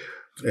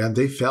 and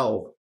they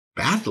fell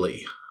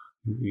badly.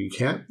 We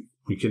can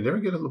never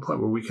get to the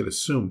point where we can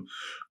assume,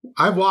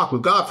 I've walked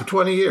with God for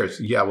 20 years.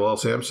 Yeah, well,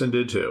 Samson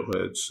did too.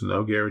 It's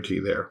no guarantee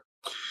there.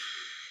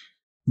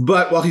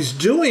 But while he's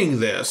doing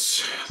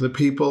this, the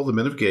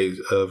men of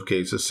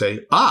Gaza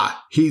say,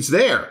 he's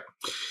there.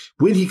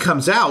 When he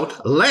comes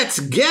out, let's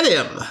get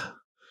him.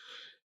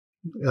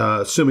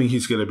 Assuming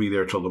he's going to be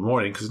there till the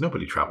morning, because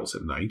nobody travels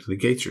at night. The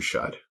gates are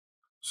shut.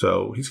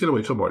 So he's going to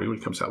wait till morning. When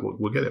he comes out,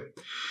 we'll get him.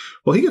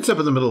 Well, he gets up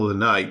in the middle of the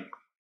night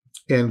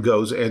and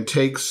goes and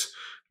takes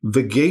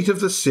the gate of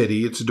the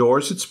city, its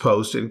doors, its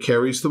posts, and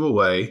carries them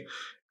away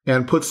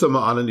and puts them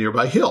on a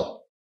nearby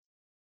hill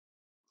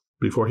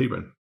before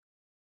Hebron.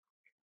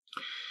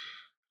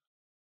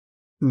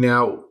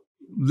 Now,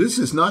 this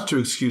is not to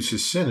excuse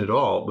his sin at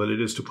all, but it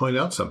is to point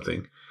out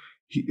something.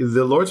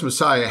 The Lord's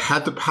Messiah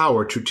had the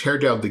power to tear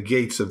down the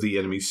gates of the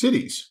enemy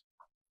cities,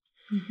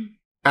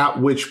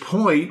 at which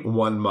point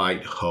one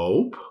might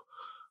hope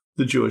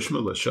the Jewish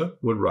militia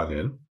would run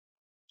in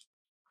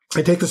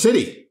and take the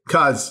city,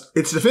 because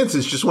its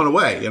defenses just went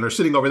away and are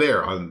sitting over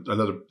there on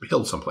another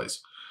hill someplace.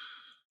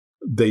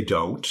 They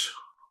don't.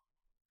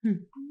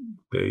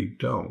 They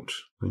don't.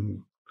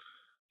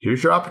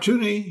 Here's your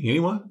opportunity.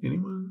 Anyone?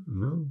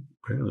 No,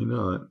 apparently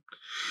not.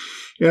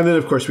 And then,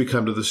 of course, we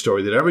come to the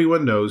story that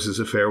everyone knows, his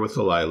affair with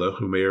Delilah,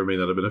 who may or may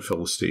not have been a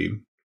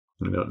Philistine.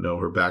 We don't know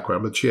her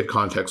background, but she had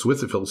contacts with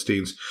the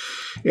Philistines.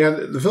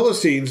 And the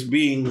Philistines,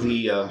 being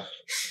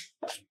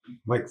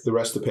like the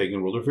rest of the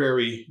pagan world, are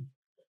very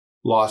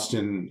lost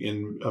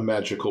in a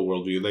magical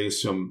worldview. They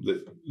assume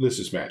that this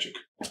is magic.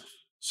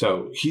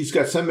 So he's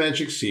got some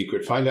magic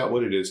secret. Find out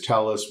what it is.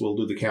 Tell us. We'll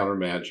do the counter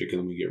magic, and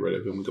then we get rid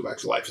of him. We go back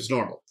to life as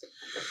normal.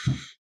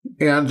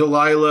 And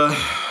Delilah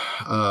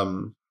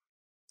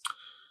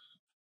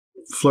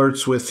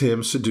flirts with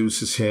him,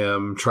 seduces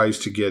him, tries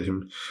to get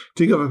him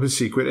to give up his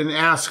secret, and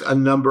asks a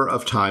number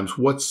of times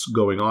what's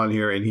going on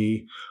here. And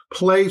he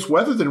plays,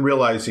 rather than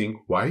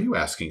realizing, why are you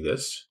asking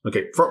this?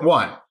 Okay, for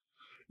one,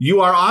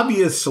 you are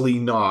obviously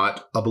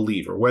not a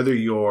believer, whether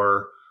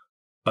you're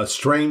a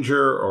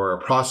stranger or a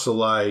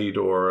proselyte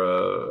or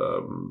a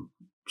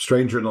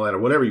stranger in the land or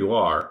whatever you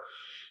are.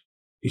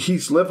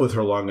 He's lived with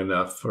her long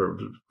enough, or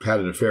had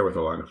an affair with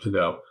her long enough to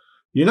know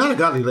you're not a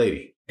godly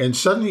lady. And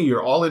suddenly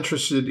you're all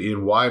interested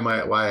in why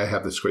I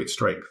have this great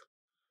strength.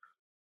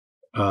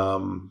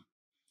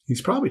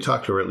 He's probably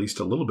talked to her at least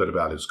a little bit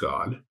about his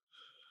God.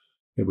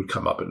 It would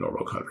come up in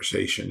normal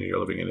conversation. You're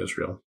living in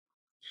Israel.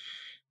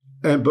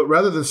 But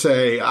rather than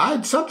say,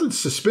 something's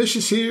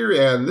suspicious here,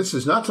 and this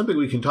is not something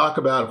we can talk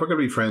about. If we're going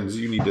to be friends,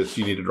 you need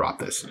to drop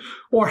this.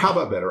 Or how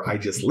about better, I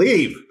just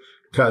leave,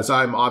 because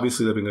I'm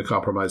obviously living a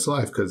compromised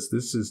life, because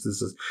this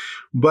is.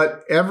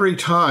 But every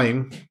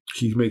time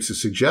he makes a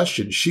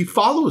suggestion, she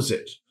follows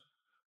it.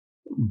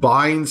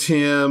 Binds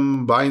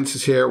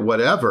his hair,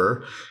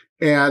 whatever.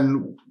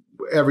 And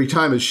every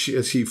time as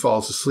he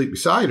falls asleep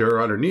beside her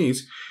on her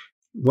knees,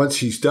 once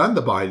he's done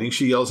the binding,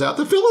 she yells out,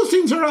 "The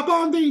Philistines are up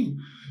on thee!"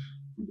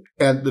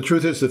 And the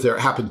truth is that there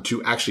happen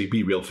to actually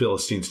be real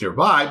Philistines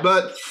nearby,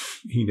 but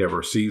he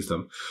never sees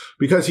them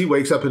because he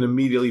wakes up and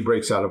immediately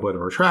breaks out of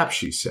whatever trap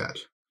she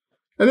set.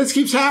 And this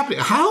keeps happening.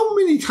 How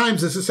many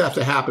times does this have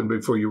to happen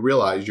before you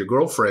realize your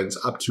girlfriend's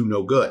up to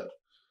no good?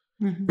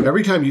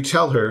 Every time you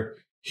tell her,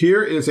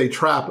 here is a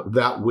trap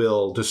that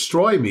will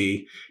destroy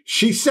me,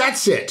 she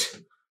sets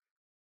it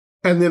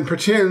and then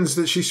pretends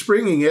that she's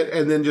springing it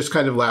and then just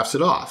kind of laughs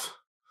it off.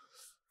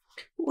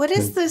 What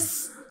is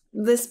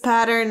this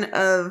pattern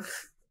of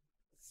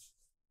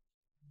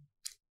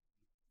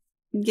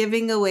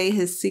giving away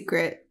his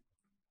secret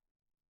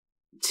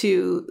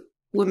to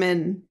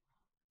women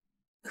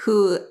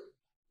who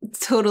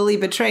totally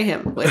betray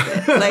him with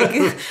it? Like,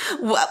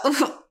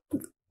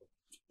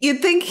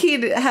 you'd think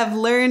he'd have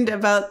learned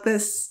about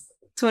this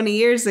 20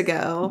 years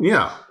ago.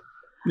 Yeah.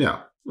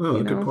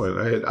 Oh, good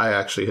point. I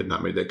actually had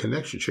not made that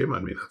connection. Shame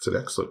on me. That's an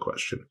excellent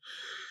question.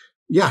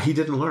 Yeah, he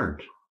didn't learn.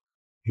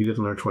 He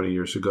didn't learn 20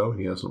 years ago, and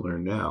he hasn't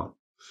learned now.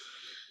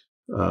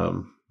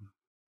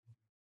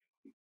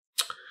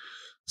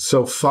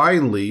 So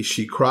finally,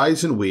 she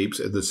cries and weeps,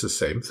 and it's the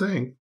same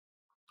thing,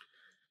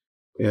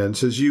 and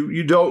says,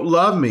 you don't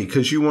love me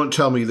because you won't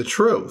tell me the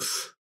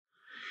truth.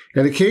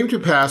 And it came to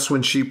pass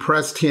when she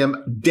pressed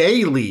him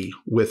daily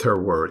with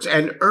her words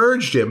and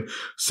urged him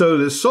so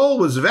that his soul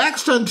was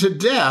vexed unto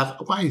death.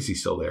 Why is he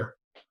still there?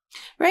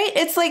 Right?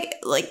 It's like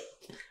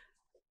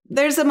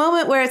there's a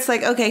moment where it's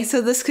like, okay,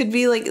 so this could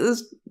be like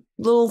this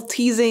little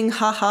teasing,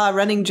 haha,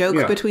 running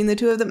joke between the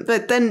two of them.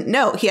 But then,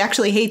 no, he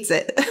actually hates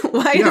it.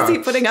 Why is he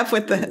putting up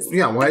with this?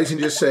 Yeah, why isn't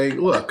he just saying,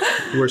 look,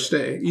 we're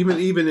staying,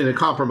 even in a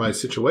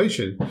compromised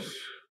situation,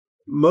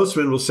 most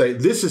men will say,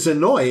 this is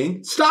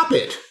annoying, stop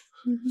it.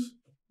 Mm-hmm.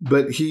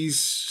 But he's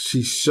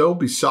so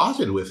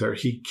besotted with her,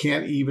 he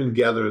can't even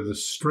gather the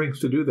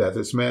strength to do that.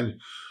 This man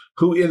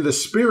who in the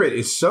spirit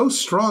is so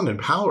strong and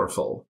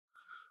powerful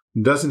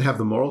doesn't have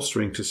the moral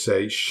strength to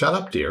say, shut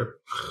up, dear,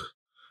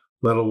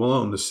 let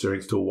alone the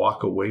strength to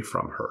walk away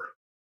from her.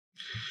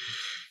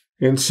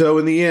 And so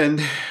in the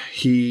end,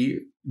 he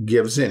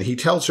gives in. He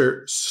tells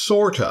her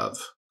sort of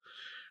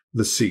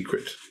the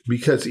secret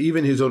because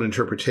even his own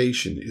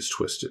interpretation is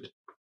twisted.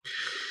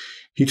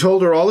 He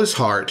told her all his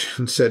heart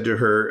and said to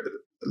her,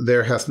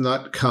 there hath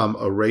not come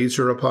a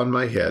razor upon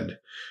my head,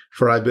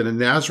 for I've been a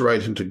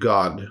Nazarite unto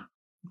God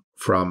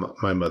from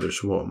my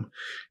mother's womb.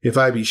 If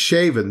I be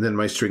shaven, then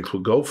my strength will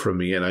go from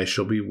me, and I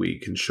shall be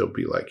weak and shall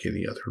be like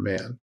any other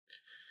man.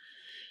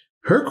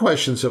 Her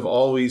questions have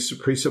always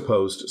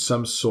presupposed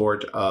some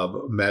sort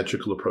of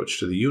magical approach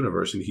to the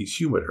universe, and he's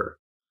humored her.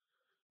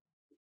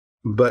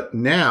 But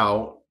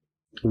now,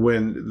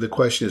 when the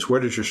question is,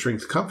 where does your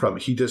strength come from?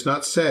 He does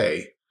not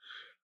say,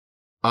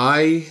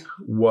 my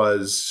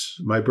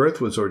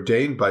birth was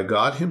ordained by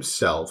God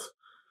himself.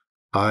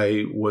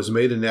 I was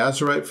made a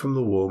Nazarite from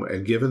the womb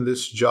and given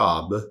this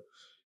job,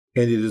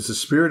 and it is the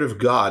Spirit of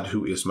God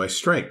who is my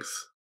strength.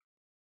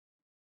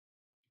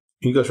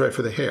 He goes right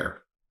for the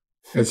hair.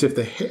 As if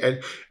the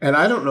hair, and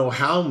I don't know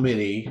how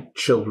many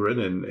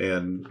children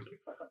and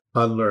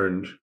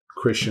unlearned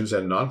Christians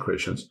and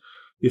non-Christians,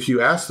 if you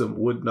ask them,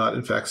 would not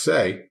in fact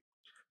say,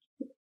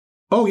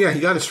 oh yeah, he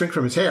got his strength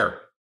from his hair.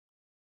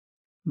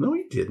 No,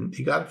 he didn't.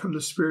 He got it from the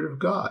Spirit of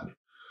God.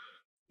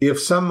 If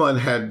someone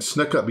had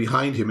snuck up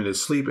behind him in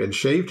his sleep and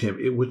shaved him,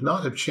 it would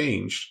not have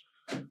changed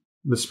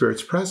the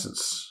Spirit's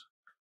presence.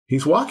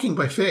 He's walking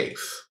by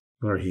faith,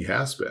 or he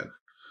has been.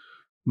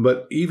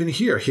 But even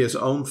here, his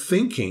own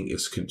thinking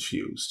is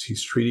confused.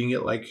 He's treating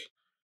it like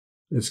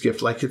his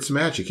gift, like it's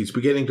magic. He's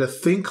beginning to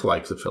think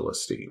like the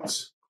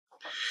Philistines.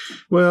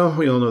 Well,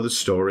 we all know the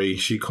story.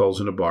 She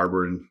calls in a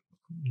barber,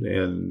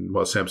 and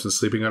while Samson's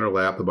sleeping on her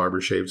lap, the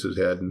barber shaves his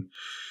head,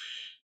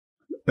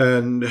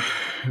 and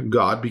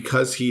God,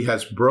 because he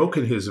has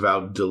broken his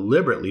vow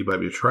deliberately by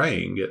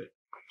betraying it,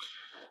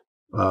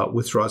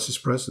 withdraws his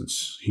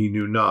presence. He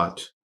knew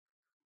not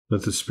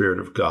that the Spirit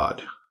of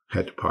God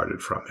had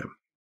departed from him.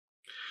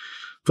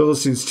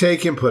 Philistines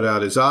take him, put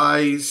out his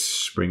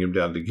eyes, bring him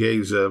down to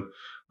Gaza,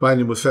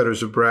 bind him with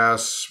fetters of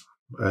brass,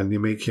 and they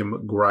make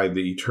him grind.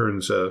 He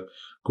turns a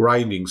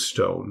grinding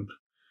stone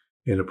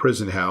in a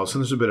prison house.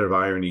 And there's a bit of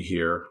irony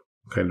here,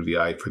 kind of the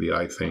eye for the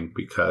eye thing,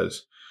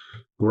 because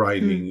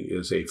grinding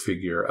is a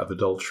figure of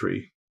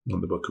adultery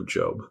in the book of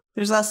Job.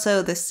 There's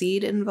also the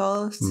seed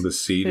involved.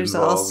 There's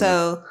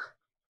also,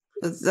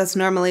 that's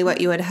normally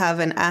what you would have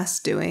an ass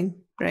doing,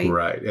 right?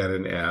 Right, and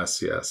an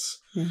ass, yes.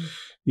 Mm-hmm.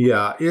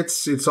 Yeah,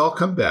 it's all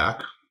come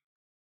back.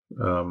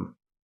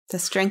 The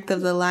strength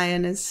of the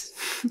lion is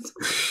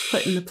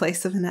put in the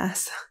place of an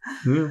ass.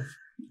 Yeah,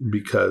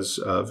 because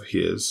of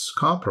his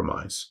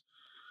compromise.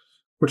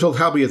 We're told,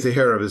 howbeit the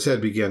hair of his head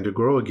began to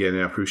grow again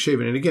after he was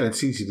shaven. And again,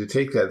 it's easy to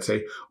take that and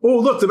say, oh,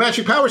 look, the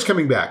magic power's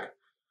coming back.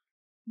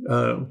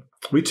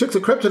 We took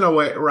the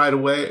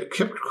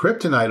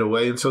kryptonite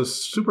away, and so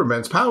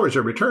Superman's powers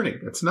are returning.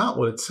 That's not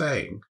what it's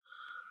saying.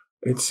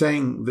 It's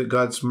saying that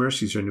God's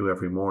mercies are new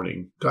every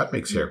morning. God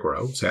makes hair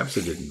grow.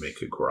 Samson didn't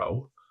make it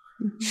grow.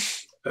 Mm-hmm.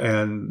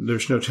 And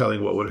there's no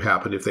telling what would have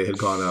happened if they had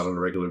gone out on a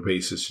regular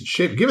basis and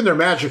shaved. Given their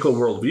magical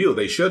worldview,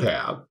 they should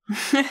have.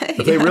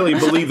 If they really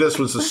believed this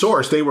was the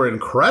source, they were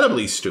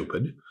incredibly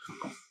stupid.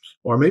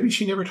 Or maybe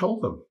she never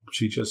told them.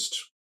 She just,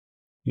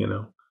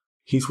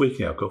 he's weak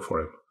now, go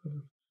for him.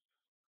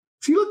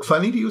 Does he look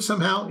funny to you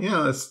somehow?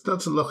 Yeah, it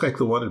doesn't look like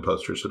the wanted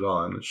posters at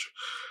all.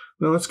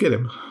 No, let's get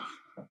him.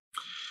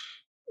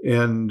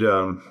 And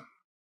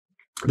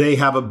they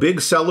have a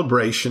big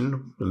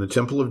celebration in the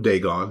temple of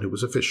Dagon, who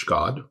was a fish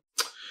god,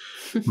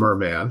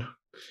 merman.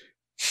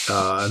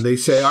 And they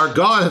say, our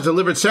God has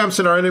delivered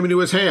Samson, our enemy, to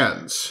his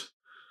hands.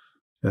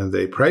 And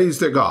they praise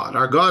their God.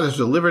 Our God has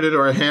delivered into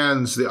our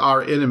hands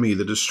our enemy,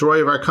 the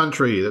destroyer of our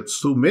country, that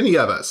slew many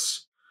of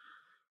us.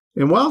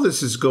 And while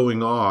this is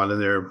going on,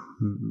 and they're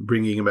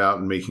bringing him out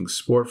and making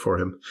sport for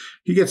him,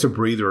 he gets a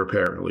breather,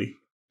 apparently.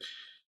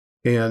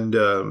 And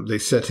they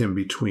set him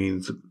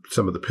between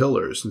some of the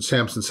pillars. And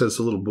Samson says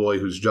to the little boy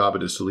whose job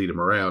it is to lead him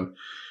around,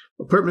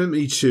 permit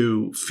me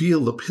to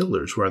feel the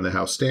pillars wherein the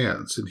house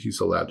stands. And he's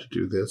allowed to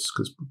do this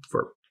because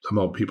for the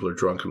moment people are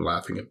drunk and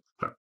laughing and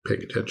not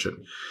paying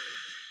attention.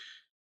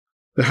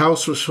 The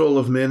house was full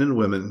of men and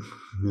women.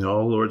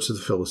 All lords of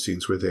the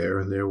Philistines were there,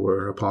 and there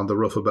were upon the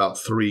roof about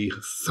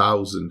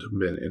 3,000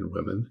 men and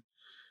women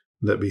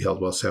that beheld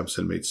while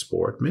Samson made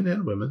sport, men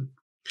and women.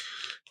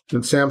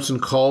 And Samson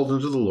called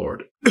unto the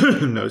Lord.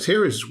 Now his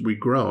hair is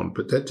regrown,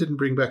 but that didn't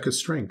bring back his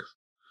strength.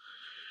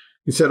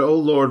 He said, O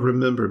Lord,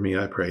 remember me,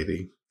 I pray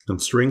thee,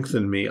 and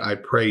strengthen me, I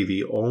pray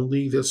thee,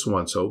 only this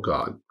once, O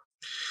God,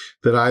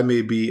 that I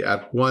may be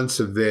at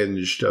once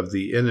avenged of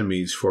the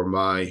enemies for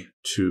my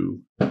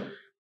 2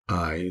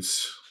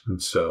 eyes.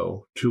 And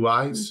so 2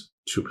 eyes,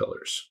 2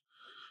 pillars.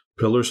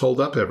 Pillars hold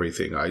up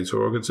everything. Eyes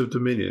are organs of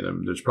dominion. I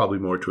mean, there's probably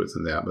more to it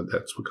than that, but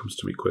that's what comes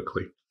to me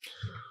quickly.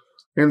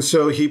 And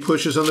so he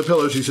pushes on the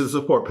pillars. He says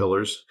support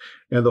pillars,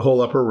 and the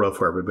whole upper roof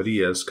where everybody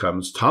is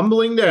comes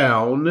tumbling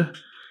down.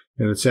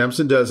 And when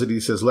Samson does it, he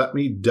says, let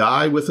me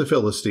die with the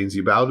Philistines.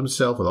 He bowed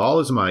himself with all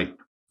his might.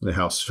 And the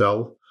house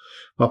fell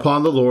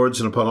upon the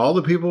lords and upon all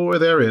the people who were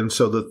therein,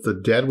 so that the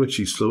dead which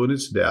he slew in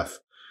his death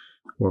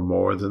were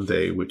more than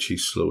they which he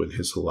slew in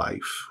his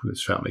life. And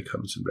his family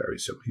comes and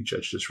buries him. He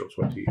judged Israel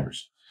 20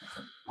 years.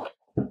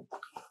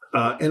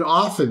 And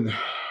often,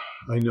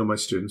 I know my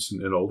students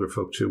and older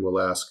folk too will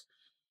ask,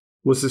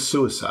 was this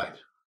suicide?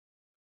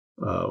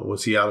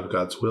 Was he out of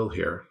God's will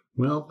here?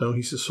 Well, no,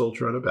 he's a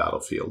soldier on a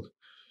battlefield.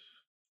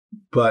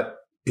 But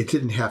it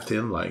didn't have to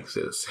end like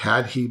this.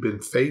 Had he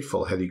been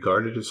faithful, had he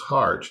guarded his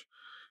heart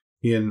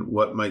in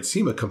what might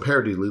seem a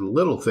comparatively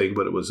little thing,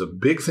 but it was a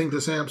big thing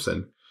to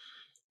Samson,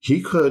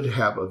 he could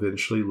have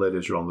eventually led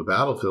Israel on the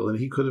battlefield, and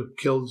he could have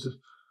killed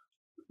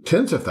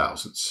tens of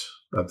thousands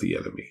of the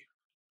enemy,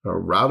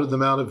 or routed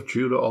them out of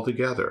Judah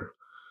altogether.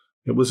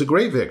 It was a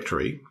great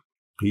victory.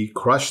 He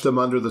crushed them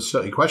under the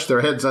he crushed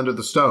their heads under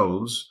the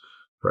stones,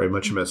 very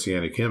much a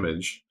messianic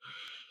image.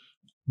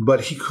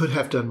 But he could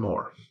have done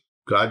more.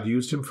 God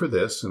used him for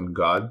this, and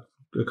God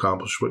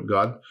accomplished what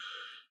God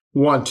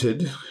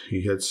wanted.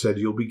 He had said,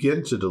 you'll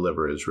begin to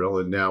deliver Israel.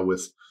 And now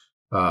with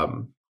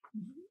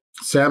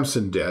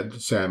Samson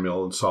dead,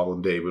 Samuel and Saul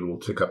and David will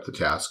take up the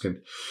task.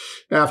 And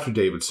after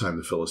David's time,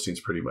 the Philistines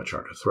pretty much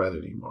aren't a threat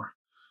anymore.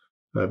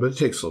 But it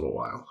takes a little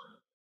while.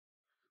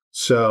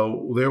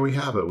 So there we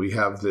have it. We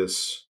have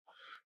this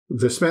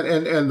man,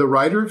 and the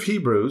writer of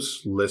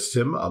Hebrews lists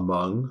him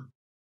among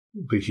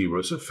the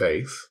heroes of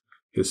faith.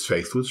 His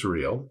faith was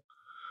real.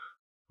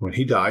 When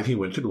he died, he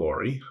went to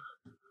glory.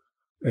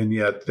 And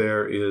yet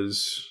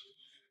there's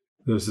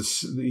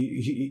this,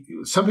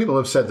 some people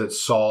have said that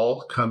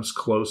Saul comes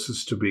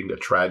closest to being a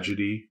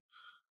tragedy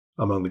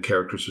among the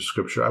characters of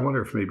Scripture. I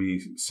wonder if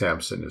maybe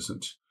Samson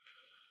isn't.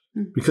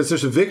 Because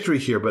there's a victory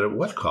here, but at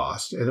what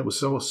cost? And it was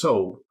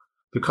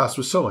the cost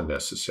was so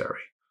unnecessary.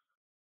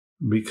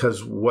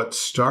 Because what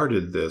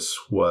started this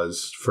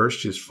was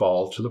first his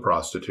fall to the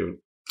prostitute,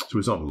 to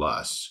his own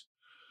lusts,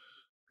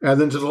 and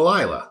then to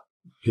Delilah,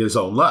 his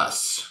own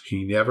lusts.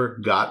 He never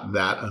got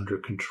that under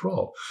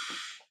control.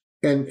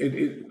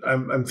 And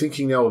I'm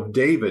thinking now of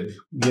David.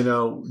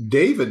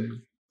 David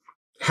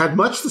had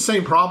much the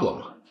same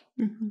problem.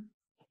 Mm-hmm.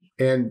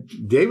 And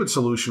David's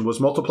solution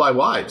was multiply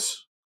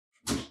wives,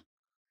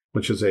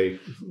 which is a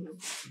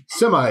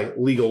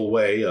semi-legal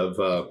way of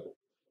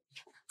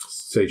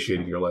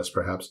satiating your lust,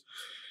 perhaps.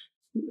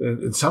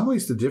 And in some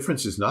ways, the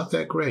difference is not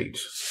that great.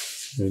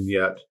 And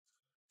yet,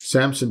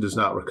 Samson does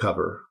not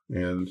recover.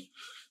 And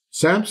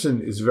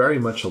Samson is very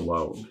much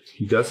alone.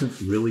 He doesn't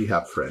really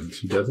have friends.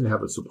 He doesn't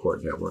have a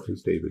support network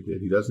as David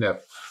did. He doesn't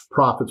have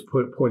prophets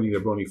pointing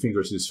their bony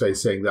fingers in his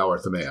face saying, thou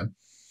art the man.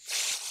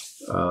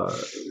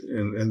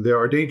 And there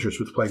are dangers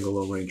with playing the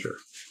Lone Ranger.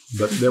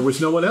 But there was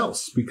no one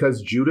else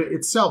because Judah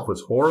itself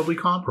was horribly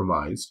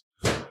compromised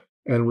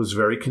and was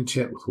very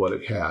content with what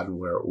it had and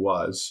where it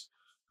was,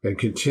 and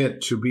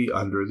content to be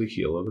under the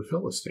heel of the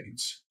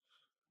Philistines.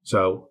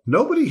 So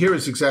nobody here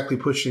is exactly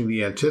pushing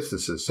the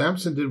antithesis.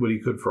 Samson did what he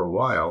could for a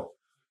while,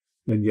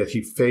 and yet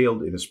he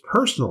failed in his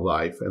personal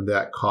life, and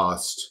that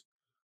cost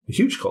a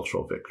huge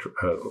cultural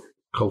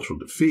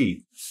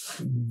defeat,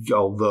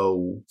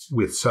 although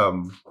with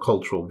some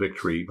cultural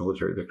victory,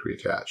 military victory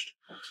attached.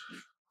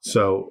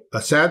 So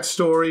a sad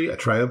story, a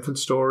triumphant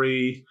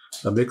story,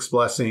 a mixed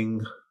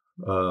blessing.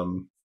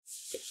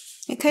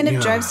 It kind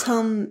of drives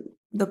home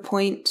the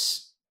point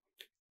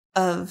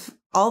of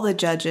all the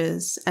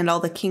judges and all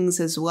the kings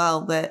as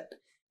well, that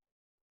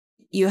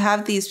you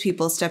have these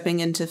people stepping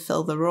in to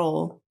fill the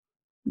role,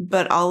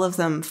 but all of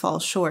them fall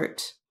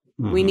short.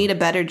 Mm-hmm. We need a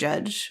better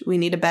judge. We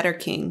need a better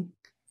king.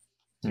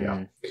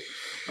 Yeah.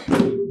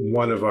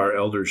 One of our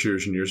elders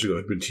years and years ago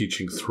had been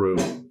teaching through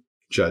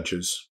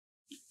Judges.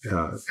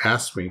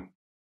 Asked me,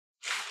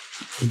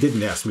 he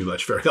didn't ask me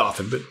much very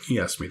often, but he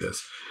asked me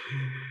this.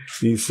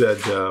 He said,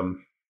 people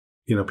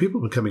have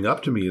been coming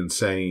up to me and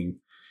saying,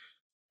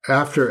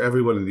 after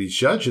every one of these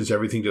judges,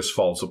 everything just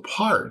falls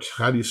apart.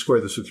 How do you square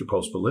this with your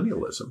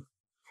postmillennialism?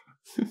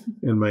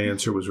 And my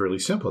answer was really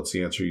simple. It's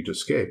the answer you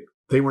just gave.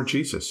 They weren't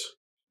Jesus.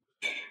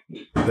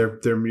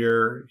 They're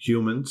mere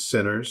human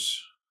sinners,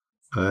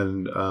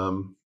 and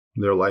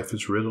their life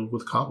is riddled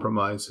with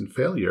compromise and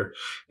failure.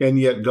 And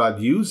yet God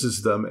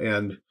uses them.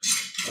 And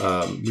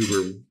we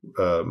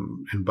were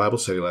in Bible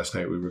study last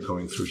night. We were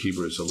going through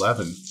Hebrews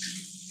 11.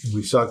 And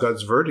we saw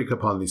God's verdict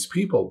upon these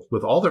people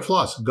with all their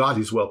flaws. God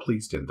is well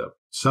pleased in them.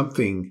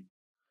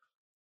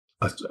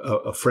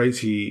 A phrase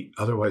he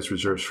otherwise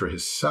reserves for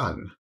his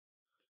son.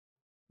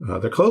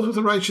 They're clothed with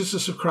the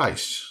righteousness of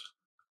Christ.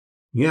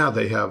 Yeah,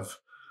 they have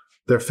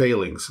their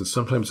failings, and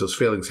sometimes those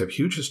failings have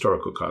huge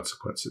historical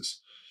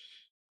consequences.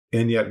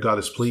 And yet God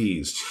is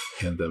pleased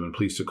in them and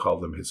pleased to call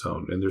them his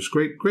own. And there's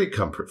great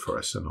comfort for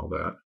us in all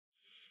that.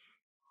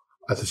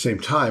 At the same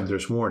time,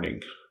 there's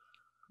warning.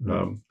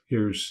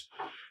 Here's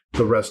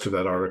the rest of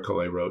that article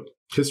I wrote.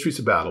 History's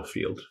a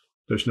battlefield.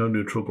 There's no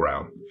neutral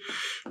ground.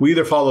 We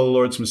either follow the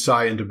Lord's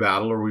Messiah into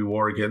battle or we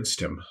war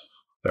against him.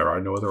 There are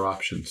no other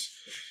options.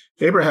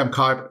 Abraham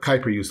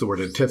Kuyper used the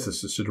word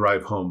antithesis to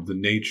drive home the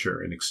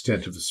nature and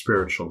extent of the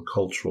spiritual and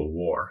cultural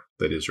war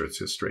that is Earth's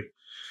history.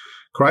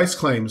 Christ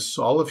claims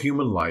all of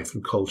human life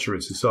and culture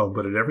is his own,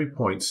 but at every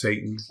point,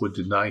 Satan would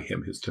deny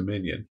him his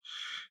dominion.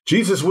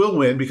 Jesus will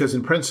win because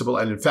in principle,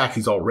 and in fact,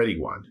 he's already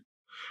won.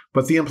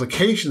 But the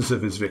implications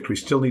of his victory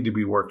still need to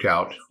be worked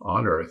out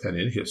on earth and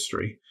in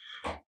history.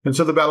 And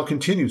so the battle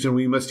continues, and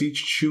we must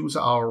each choose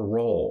our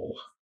role.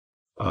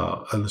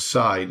 On the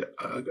side,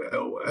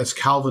 as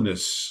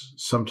Calvinists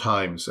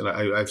sometimes, and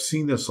I've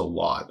seen this a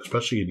lot,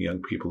 especially in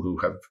young people who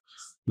have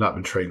not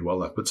been trained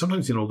well enough, but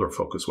sometimes in older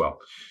folk as well.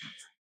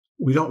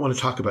 We don't want to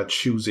talk about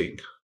choosing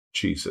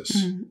Jesus,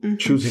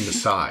 choosing a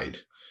side.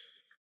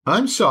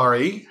 I'm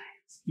sorry,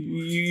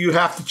 you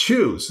have to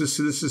choose. This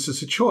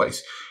is a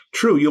choice.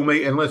 True, you'll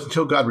make,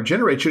 until God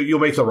regenerates you, you'll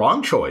make the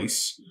wrong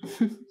choice.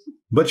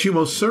 But you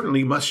most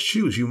certainly must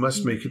choose. You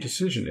must make a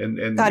decision.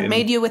 And God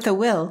made you with a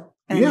will.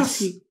 And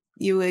yes.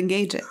 You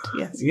engage it.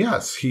 Yes.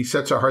 Yes. He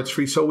sets our hearts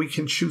free so we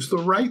can choose the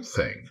right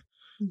thing.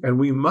 And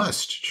we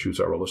must choose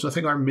our role. There's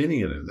nothing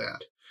Arminian in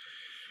that.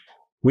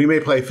 We may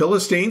play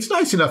Philistines,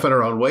 nice enough in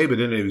our own way, but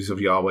enemies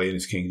of Yahweh and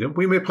his kingdom.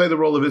 We may play the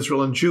role of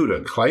Israel and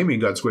Judah, claiming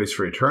God's grace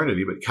for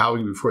eternity, but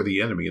cowering before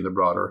the enemy in the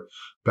broader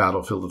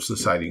battlefield of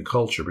society and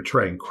culture,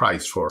 betraying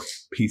Christ for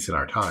peace in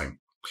our time.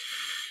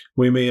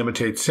 We may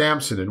imitate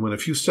Samson and win a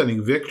few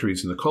stunning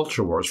victories in the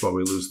culture wars while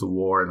we lose the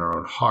war in our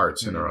own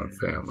hearts and our own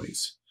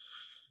families.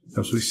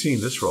 As we've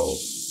seen, this role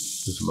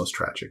is the most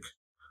tragic.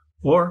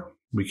 Or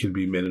we can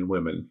be men and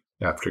women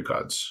after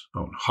God's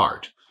own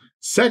heart.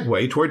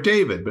 Segue toward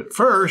David. But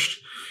first,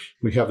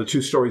 we have the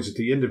two stories at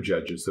the end of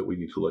Judges that we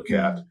need to look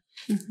at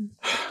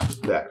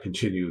that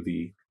continue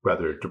the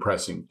rather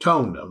depressing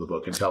tone of the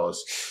book and tell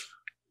us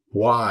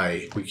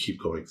why we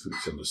keep going through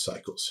these endless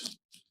cycles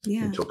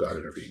until God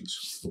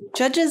intervenes.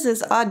 Judges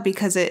is odd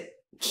because it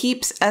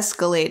keeps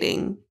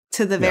escalating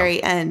to the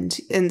very end.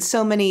 In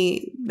so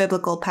many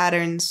biblical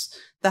patterns,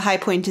 the high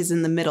point is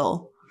in the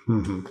middle.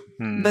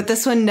 But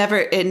this one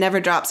never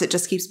drops. It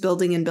just keeps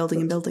building and building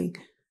and building.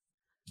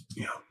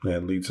 Yeah,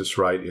 and leads us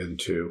right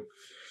into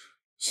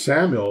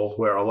Samuel,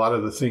 where a lot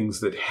of the things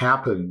that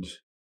happened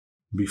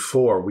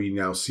before we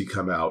now see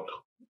come out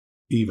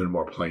even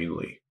more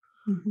plainly.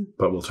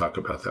 But we'll talk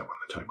about that when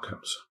the time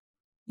comes.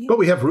 But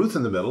we have Ruth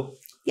in the middle.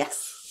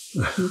 Yes.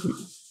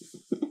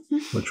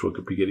 Which we'll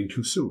be getting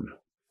to soon.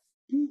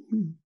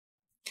 All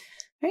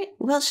right.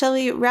 Well, shall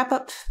we wrap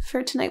up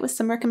for tonight with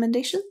some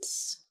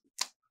recommendations?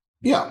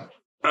 Yeah.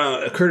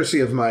 Courtesy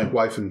of my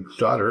wife and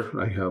daughter,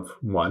 I have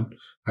one.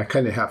 I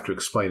kind of have to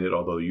explain it,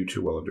 although you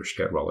two will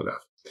understand well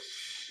enough.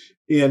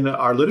 In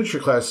our literature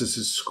classes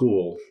at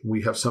school,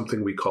 we have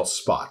something we call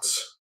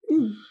spots.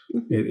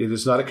 It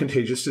is not a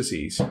contagious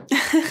disease.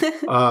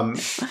 And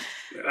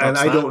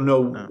I don't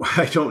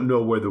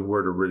know where the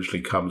word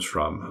originally comes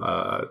from,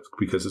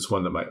 because it's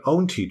one that my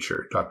own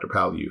teacher, Dr.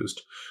 Powell,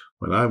 used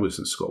when I was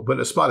in school. But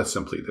a spot is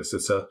simply this.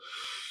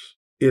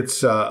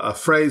 It's a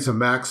phrase, a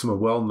maxim, a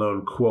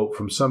well-known quote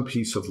from some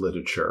piece of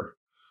literature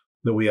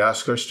that we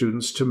ask our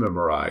students to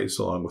memorize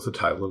along with the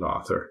title and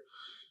author,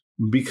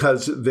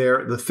 because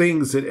they're the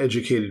things that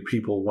educated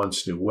people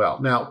once knew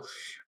well. Now,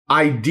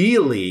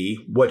 ideally,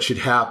 what should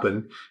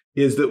happen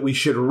is that we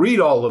should read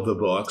all of the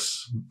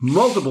books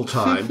multiple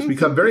times,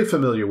 become very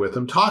familiar with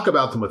them, talk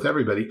about them with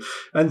everybody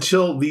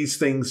until these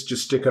things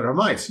just stick in our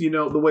minds. You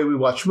know, the way we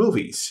watch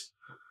movies.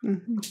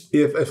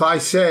 If I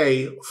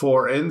say,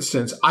 for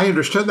instance, I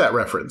understood that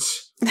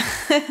reference.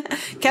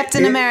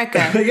 Captain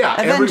America. Yeah,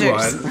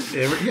 Avengers.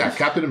 Everyone.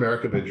 Captain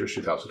America, Avengers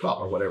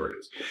 2012, or whatever it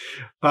is.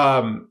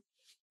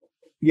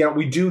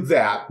 We do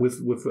that with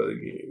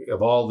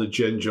of all the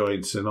gin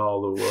joints in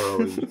all the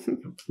world.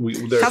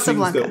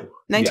 Casablanca,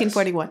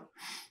 1941. Yes,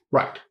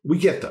 right. We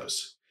get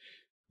those.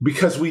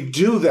 Because we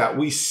do that.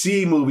 We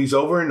see movies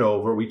over and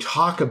over. We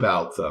talk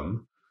about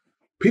them.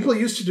 People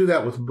used to do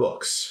that with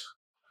books.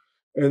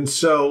 And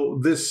so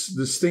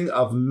this thing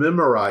of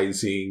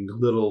memorizing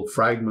little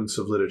fragments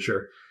of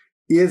literature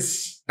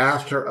is,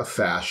 after a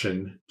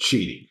fashion,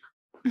 cheating.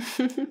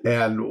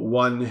 And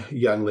one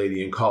young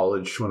lady in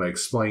college, when I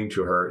explained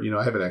to her,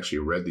 I haven't actually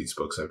read these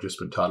books, I've just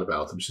been taught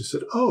about them. She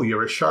said, "Oh,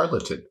 you're a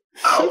charlatan."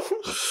 Oh,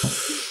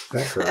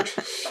 that hurt.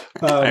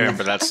 I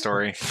remember that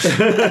story.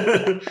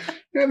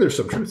 Yeah, there's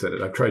some truth in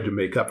it. I've tried to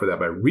make up for that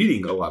by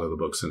reading a lot of the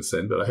books since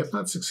then, but I have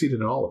not succeeded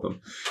in all of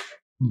them.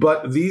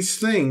 But these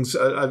things,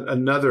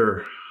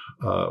 another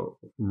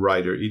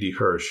writer, E.D.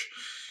 Hirsch,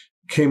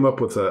 came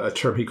up with a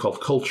term he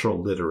called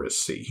cultural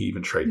literacy. He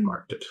even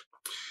trademarked it.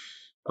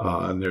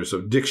 And there's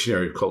a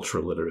dictionary of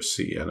cultural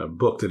literacy and a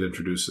book that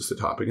introduces the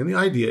topic. And the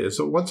idea is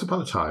that once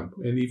upon a time,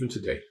 and even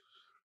today,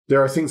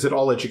 there are things that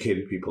all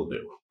educated people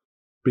knew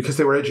because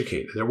they were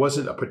educated. There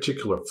wasn't a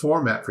particular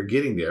format for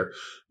getting there.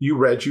 You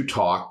read, you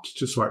talked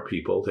to smart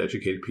people, to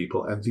educated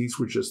people, and these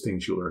were just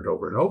things you learned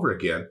over and over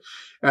again.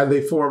 And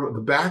they form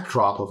the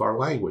backdrop of our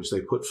language.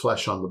 They put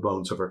flesh on the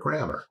bones of our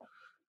grammar.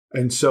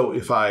 And so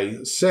if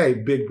I say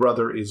Big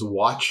Brother is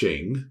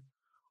watching,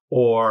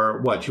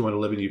 or what, you want to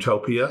live in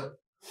utopia?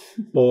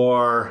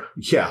 Or,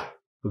 yeah,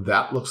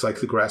 that looks like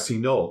the grassy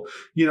knoll.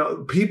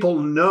 People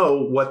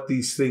know what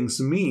these things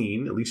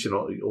mean, at least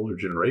the older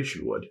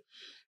generation would.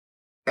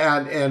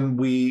 And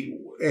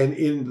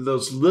in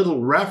those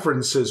little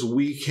references,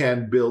 we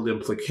can build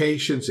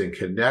implications and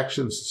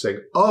connections,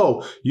 saying,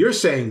 "Oh, you're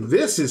saying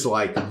this is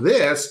like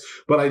this,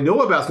 but I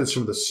know about this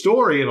from the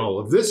story, and all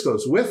of this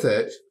goes with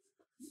it."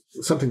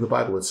 Something the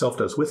Bible itself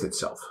does with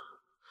itself.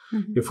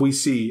 Mm-hmm. If we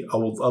see a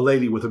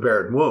lady with a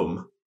barren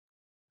womb,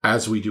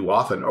 as we do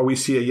often, or we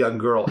see a young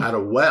girl at a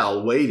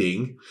well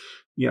waiting,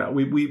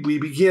 we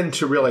begin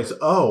to realize,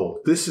 oh,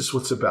 this is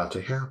what's about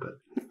to happen.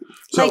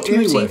 So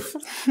anyway,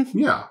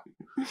 yeah.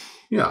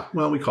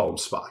 Well, we call them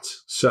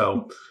spots.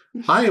 So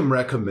I am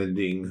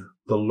recommending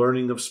the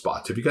learning of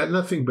spots. If you got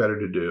nothing better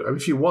to do,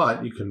 if you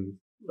want, you can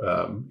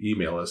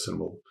email us and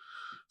we'll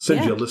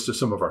send you a list of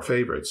some of our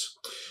favorites.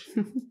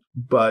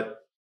 But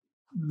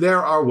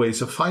there are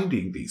ways of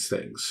finding these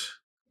things.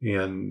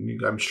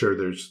 And I'm sure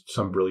there's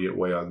some brilliant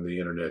way on the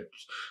internet,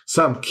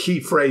 some key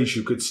phrase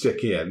you could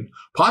stick in,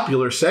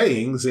 popular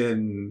sayings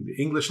in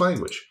English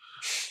language.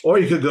 Or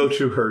you could go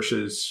to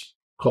Hirsch's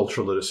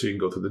Cultural Literacy and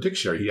go through the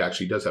dictionary. He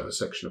actually does have a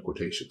section of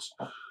quotations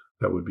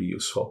that would be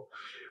useful.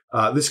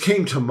 This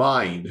came to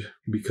mind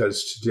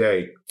because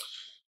today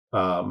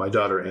my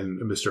daughter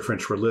and Mr.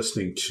 French were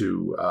listening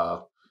to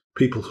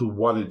people who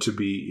wanted to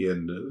be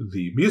in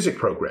the music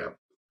program.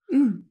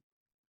 Mm.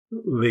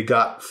 They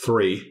got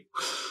 3.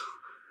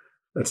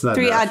 That's not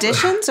 3 enough.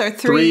 auditions or 3?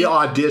 3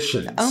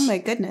 auditions. Oh, my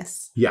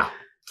goodness. Yeah.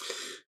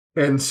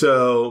 And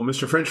so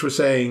Mr. French was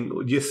saying,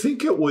 do you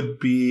think it would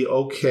be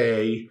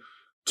okay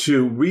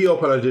to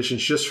reopen auditions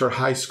just for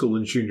high school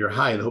and junior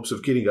high in hopes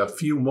of getting a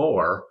few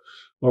more?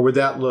 Or would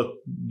that look,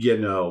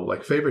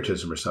 like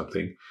favoritism or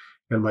something?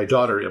 And my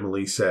daughter,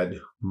 Emily, said,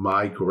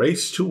 "My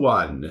grace to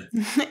one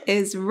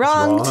is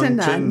wrong to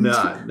none."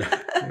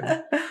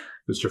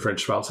 Mr.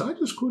 French smiled. So I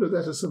just quoted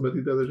that to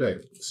somebody the other day.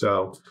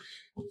 So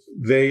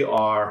they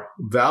are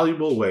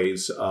valuable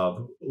ways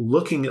of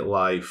looking at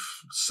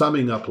life,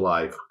 summing up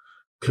life,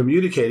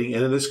 communicating.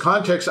 And in this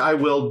context, I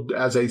will,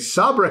 as a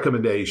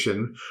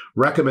sub-recommendation,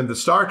 recommend the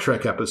Star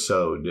Trek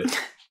episode,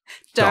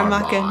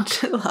 Darmok and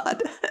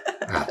Jalad.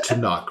 At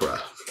Tanagra.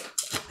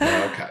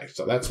 Okay,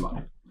 so that's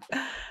mine.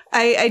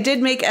 I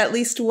did make at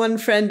least one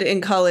friend in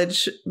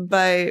college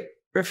by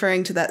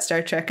referring to that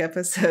Star Trek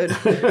episode.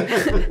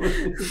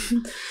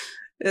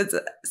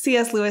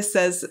 C.S. Lewis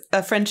says,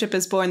 "A friendship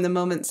is born the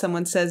moment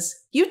someone says,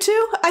 'You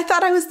too? I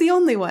thought I was the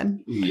only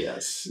one.'"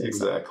 Yes,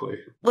 exactly.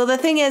 Well, the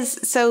thing is,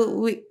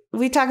 so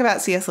we talk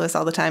about C.S. Lewis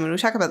all the time, and we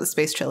talk about the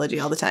Space Trilogy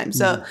all the time.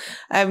 So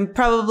I'm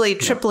probably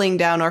tripling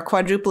down or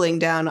quadrupling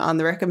down on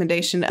the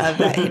recommendation of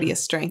That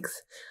Hideous Strength.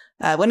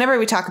 Whenever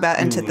we talk about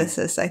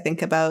antithesis, I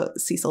think about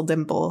Cecil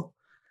Dimple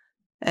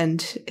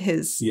and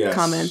his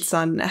comments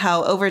on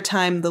how over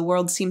time the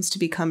world seems to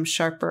become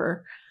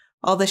sharper.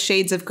 All the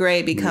shades of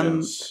gray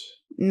become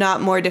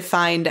not more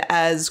defined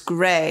as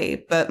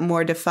gray, but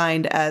more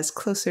defined as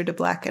closer to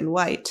black and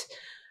white.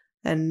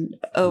 And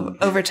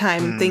over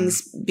time,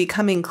 things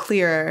becoming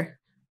clearer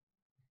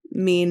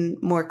mean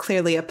more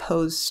clearly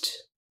opposed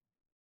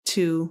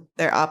to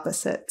their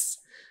opposites.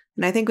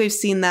 And I think we've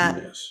seen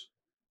that. Yes.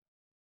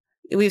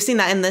 We've seen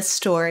that in this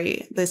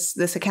story,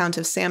 this account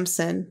of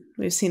Samson.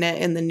 We've seen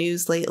it in the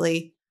news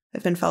lately.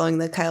 I've been following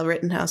the Kyle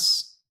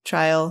Rittenhouse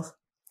trial.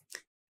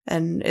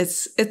 And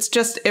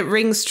it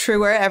rings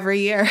truer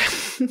every year.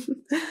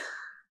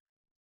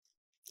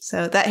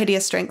 So That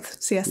Hideous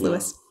Strength, C.S.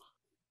 Lewis.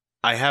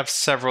 I have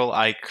several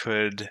I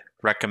could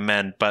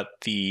recommend, but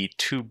the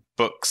 2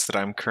 books that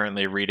I'm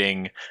currently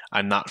reading,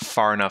 I'm not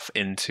far enough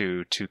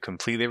into to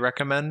completely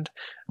recommend,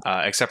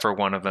 except for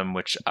one of them,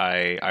 which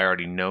I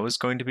already know is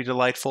going to be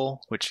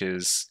delightful, which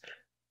is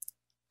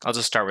I'll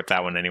just start with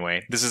that one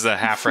anyway. This is a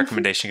half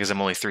recommendation because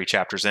I'm only 3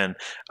 chapters in.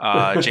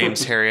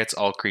 James Herriot's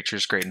All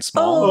Creatures Great and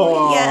Small.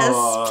 Oh,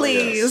 yes,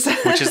 please.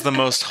 Yes. Which is the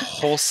most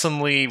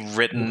wholesomely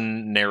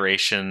written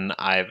narration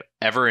I've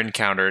ever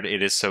encountered.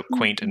 It is so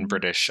quaint and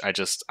British.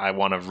 I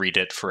want to read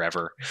it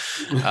forever.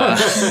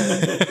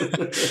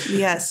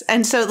 Yes.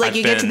 And so like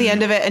you get to the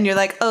end of it and you're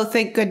like, oh,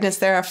 thank goodness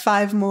there are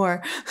 5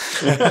 more.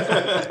 Or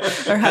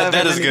however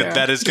that is many good. there are.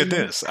 That is good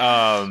news.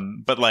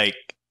 But like,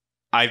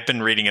 I've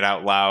been reading it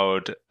out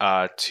loud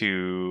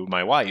to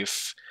my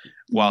wife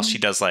while she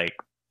does like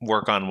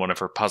work on one of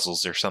her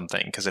puzzles or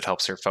something because it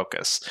helps her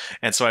focus.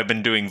 And so I've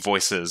been doing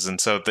voices.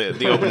 And so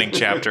the opening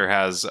chapter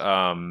has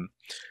a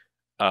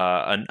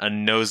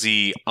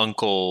nosy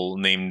uncle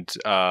named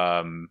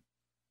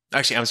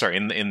actually, I'm sorry.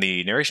 In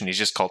the narration, he's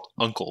just called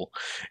Uncle,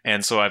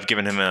 and so I've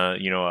given him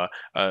a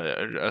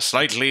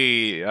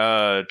slightly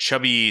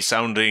chubby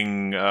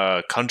sounding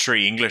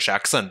country English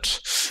accent,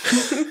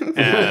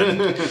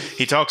 and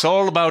he talks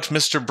all about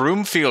Mr.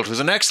 Broomfield, who's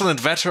an excellent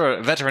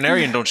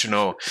veterinarian, don't you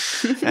know,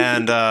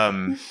 and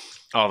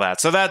all that.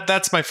 So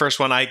that's my first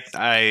one. I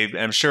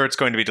am sure it's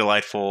going to be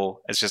delightful.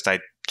 It's just I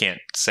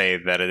can't say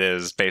that it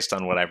is based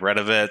on what I've read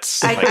of it.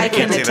 I can't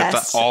can say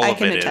attest. that all I of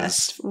can it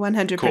attest. is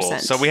 100%. cool.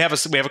 So we have a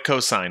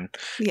cosign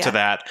Yeah. to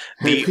that.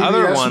 Hey, The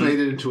other PBS one made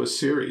it into a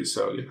series,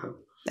 so you know.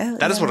 Oh,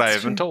 that is yeah, what I that's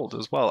have been true. told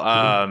as well.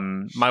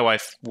 My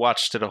wife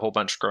watched it a whole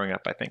bunch growing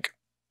up, I think.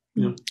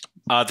 Yeah.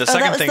 The Oh,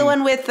 second that was thing, the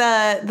one with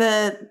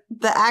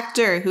the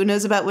actor who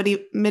knows about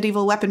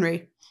medieval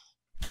weaponry.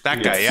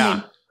 that guy, Yes.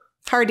 yeah,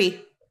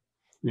 Hardy.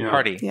 Yeah.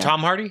 Hardy, Yeah.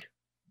 Tom Hardy.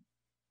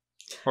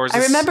 Or is I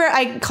this- remember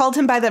I called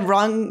him by the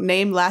wrong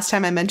name last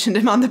time I mentioned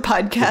him on the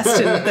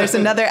podcast, and there's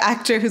another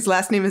actor whose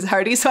last name is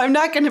Hardy, so I'm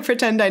not going to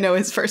pretend I know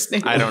his first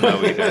name. I don't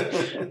know either.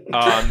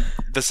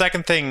 The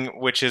second thing,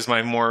 which is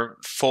my more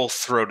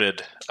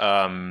full-throated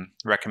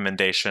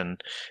recommendation,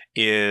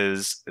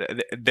 is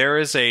there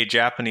is a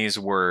Japanese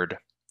word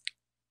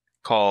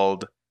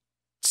called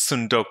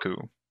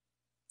tsundoku,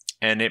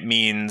 and it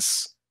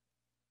means,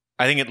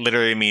 I think it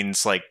literally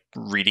means like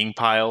reading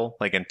pile,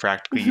 like in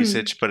practical Mhm.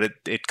 usage, but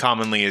it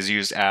commonly is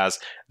used as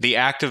the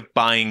act of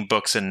buying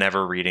books and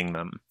never reading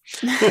them.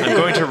 I'm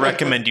going to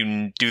recommend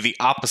you do the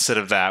opposite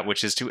of that,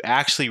 which is to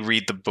actually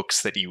read the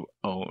books that you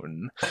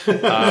own,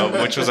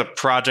 which was a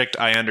project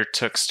I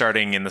undertook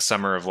starting in the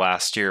summer of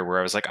last year, where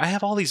I was like, I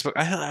have all these books.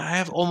 I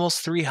have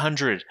almost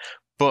 300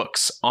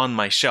 books on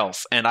my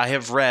shelf, and I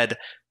have read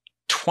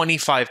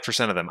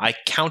 25% of them. I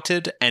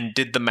counted and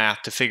did the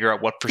math to figure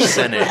out what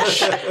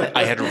percentage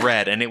I had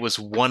read, and it was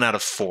 1 out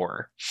of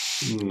 4.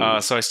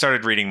 So I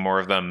started reading more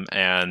of them,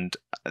 and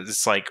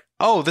it's like,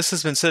 oh, this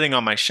has been sitting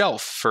on my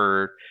shelf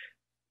for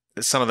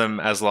some of them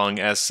as long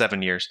as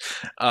 7 years.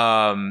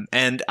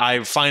 And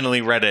I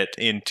finally read it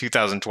in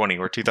 2020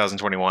 or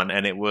 2021,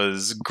 and it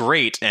was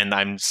great. And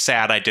I'm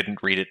sad I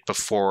didn't read it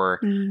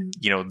before,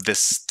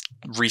 this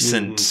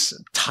recent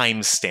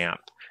timestamp.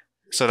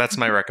 So that's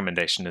my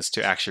recommendation, is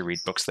to actually read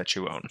books that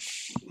you own.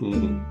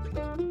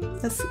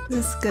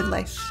 That's good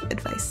life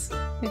advice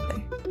right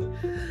there.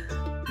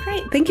 All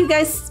right. Thank you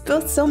guys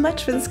both so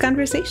much for this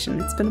conversation.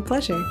 It's been a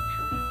pleasure.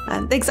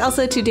 Thanks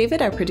also to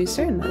David, our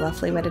producer, and my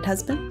lovely wedded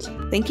husband.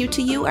 Thank you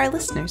to you, our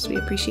listeners. We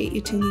appreciate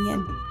you tuning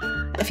in.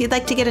 If you'd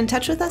like to get in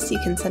touch with us, you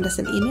can send us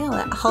an email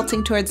at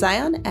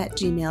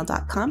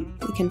haltingtowardszion@gmail.com.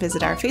 You can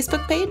visit our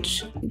Facebook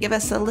page, give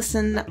us a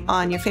listen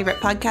on your favorite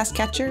podcast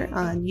catcher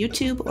on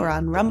YouTube or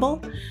on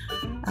Rumble.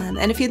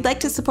 And if you'd like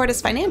to support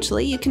us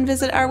financially, you can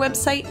visit our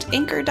website,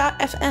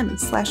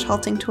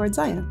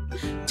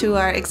 anchor.fm/haltingtowardszion. To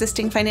our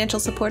existing financial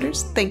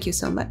supporters, thank you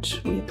so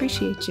much. We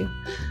appreciate you.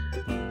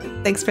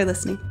 Thanks for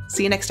listening.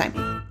 See you next time.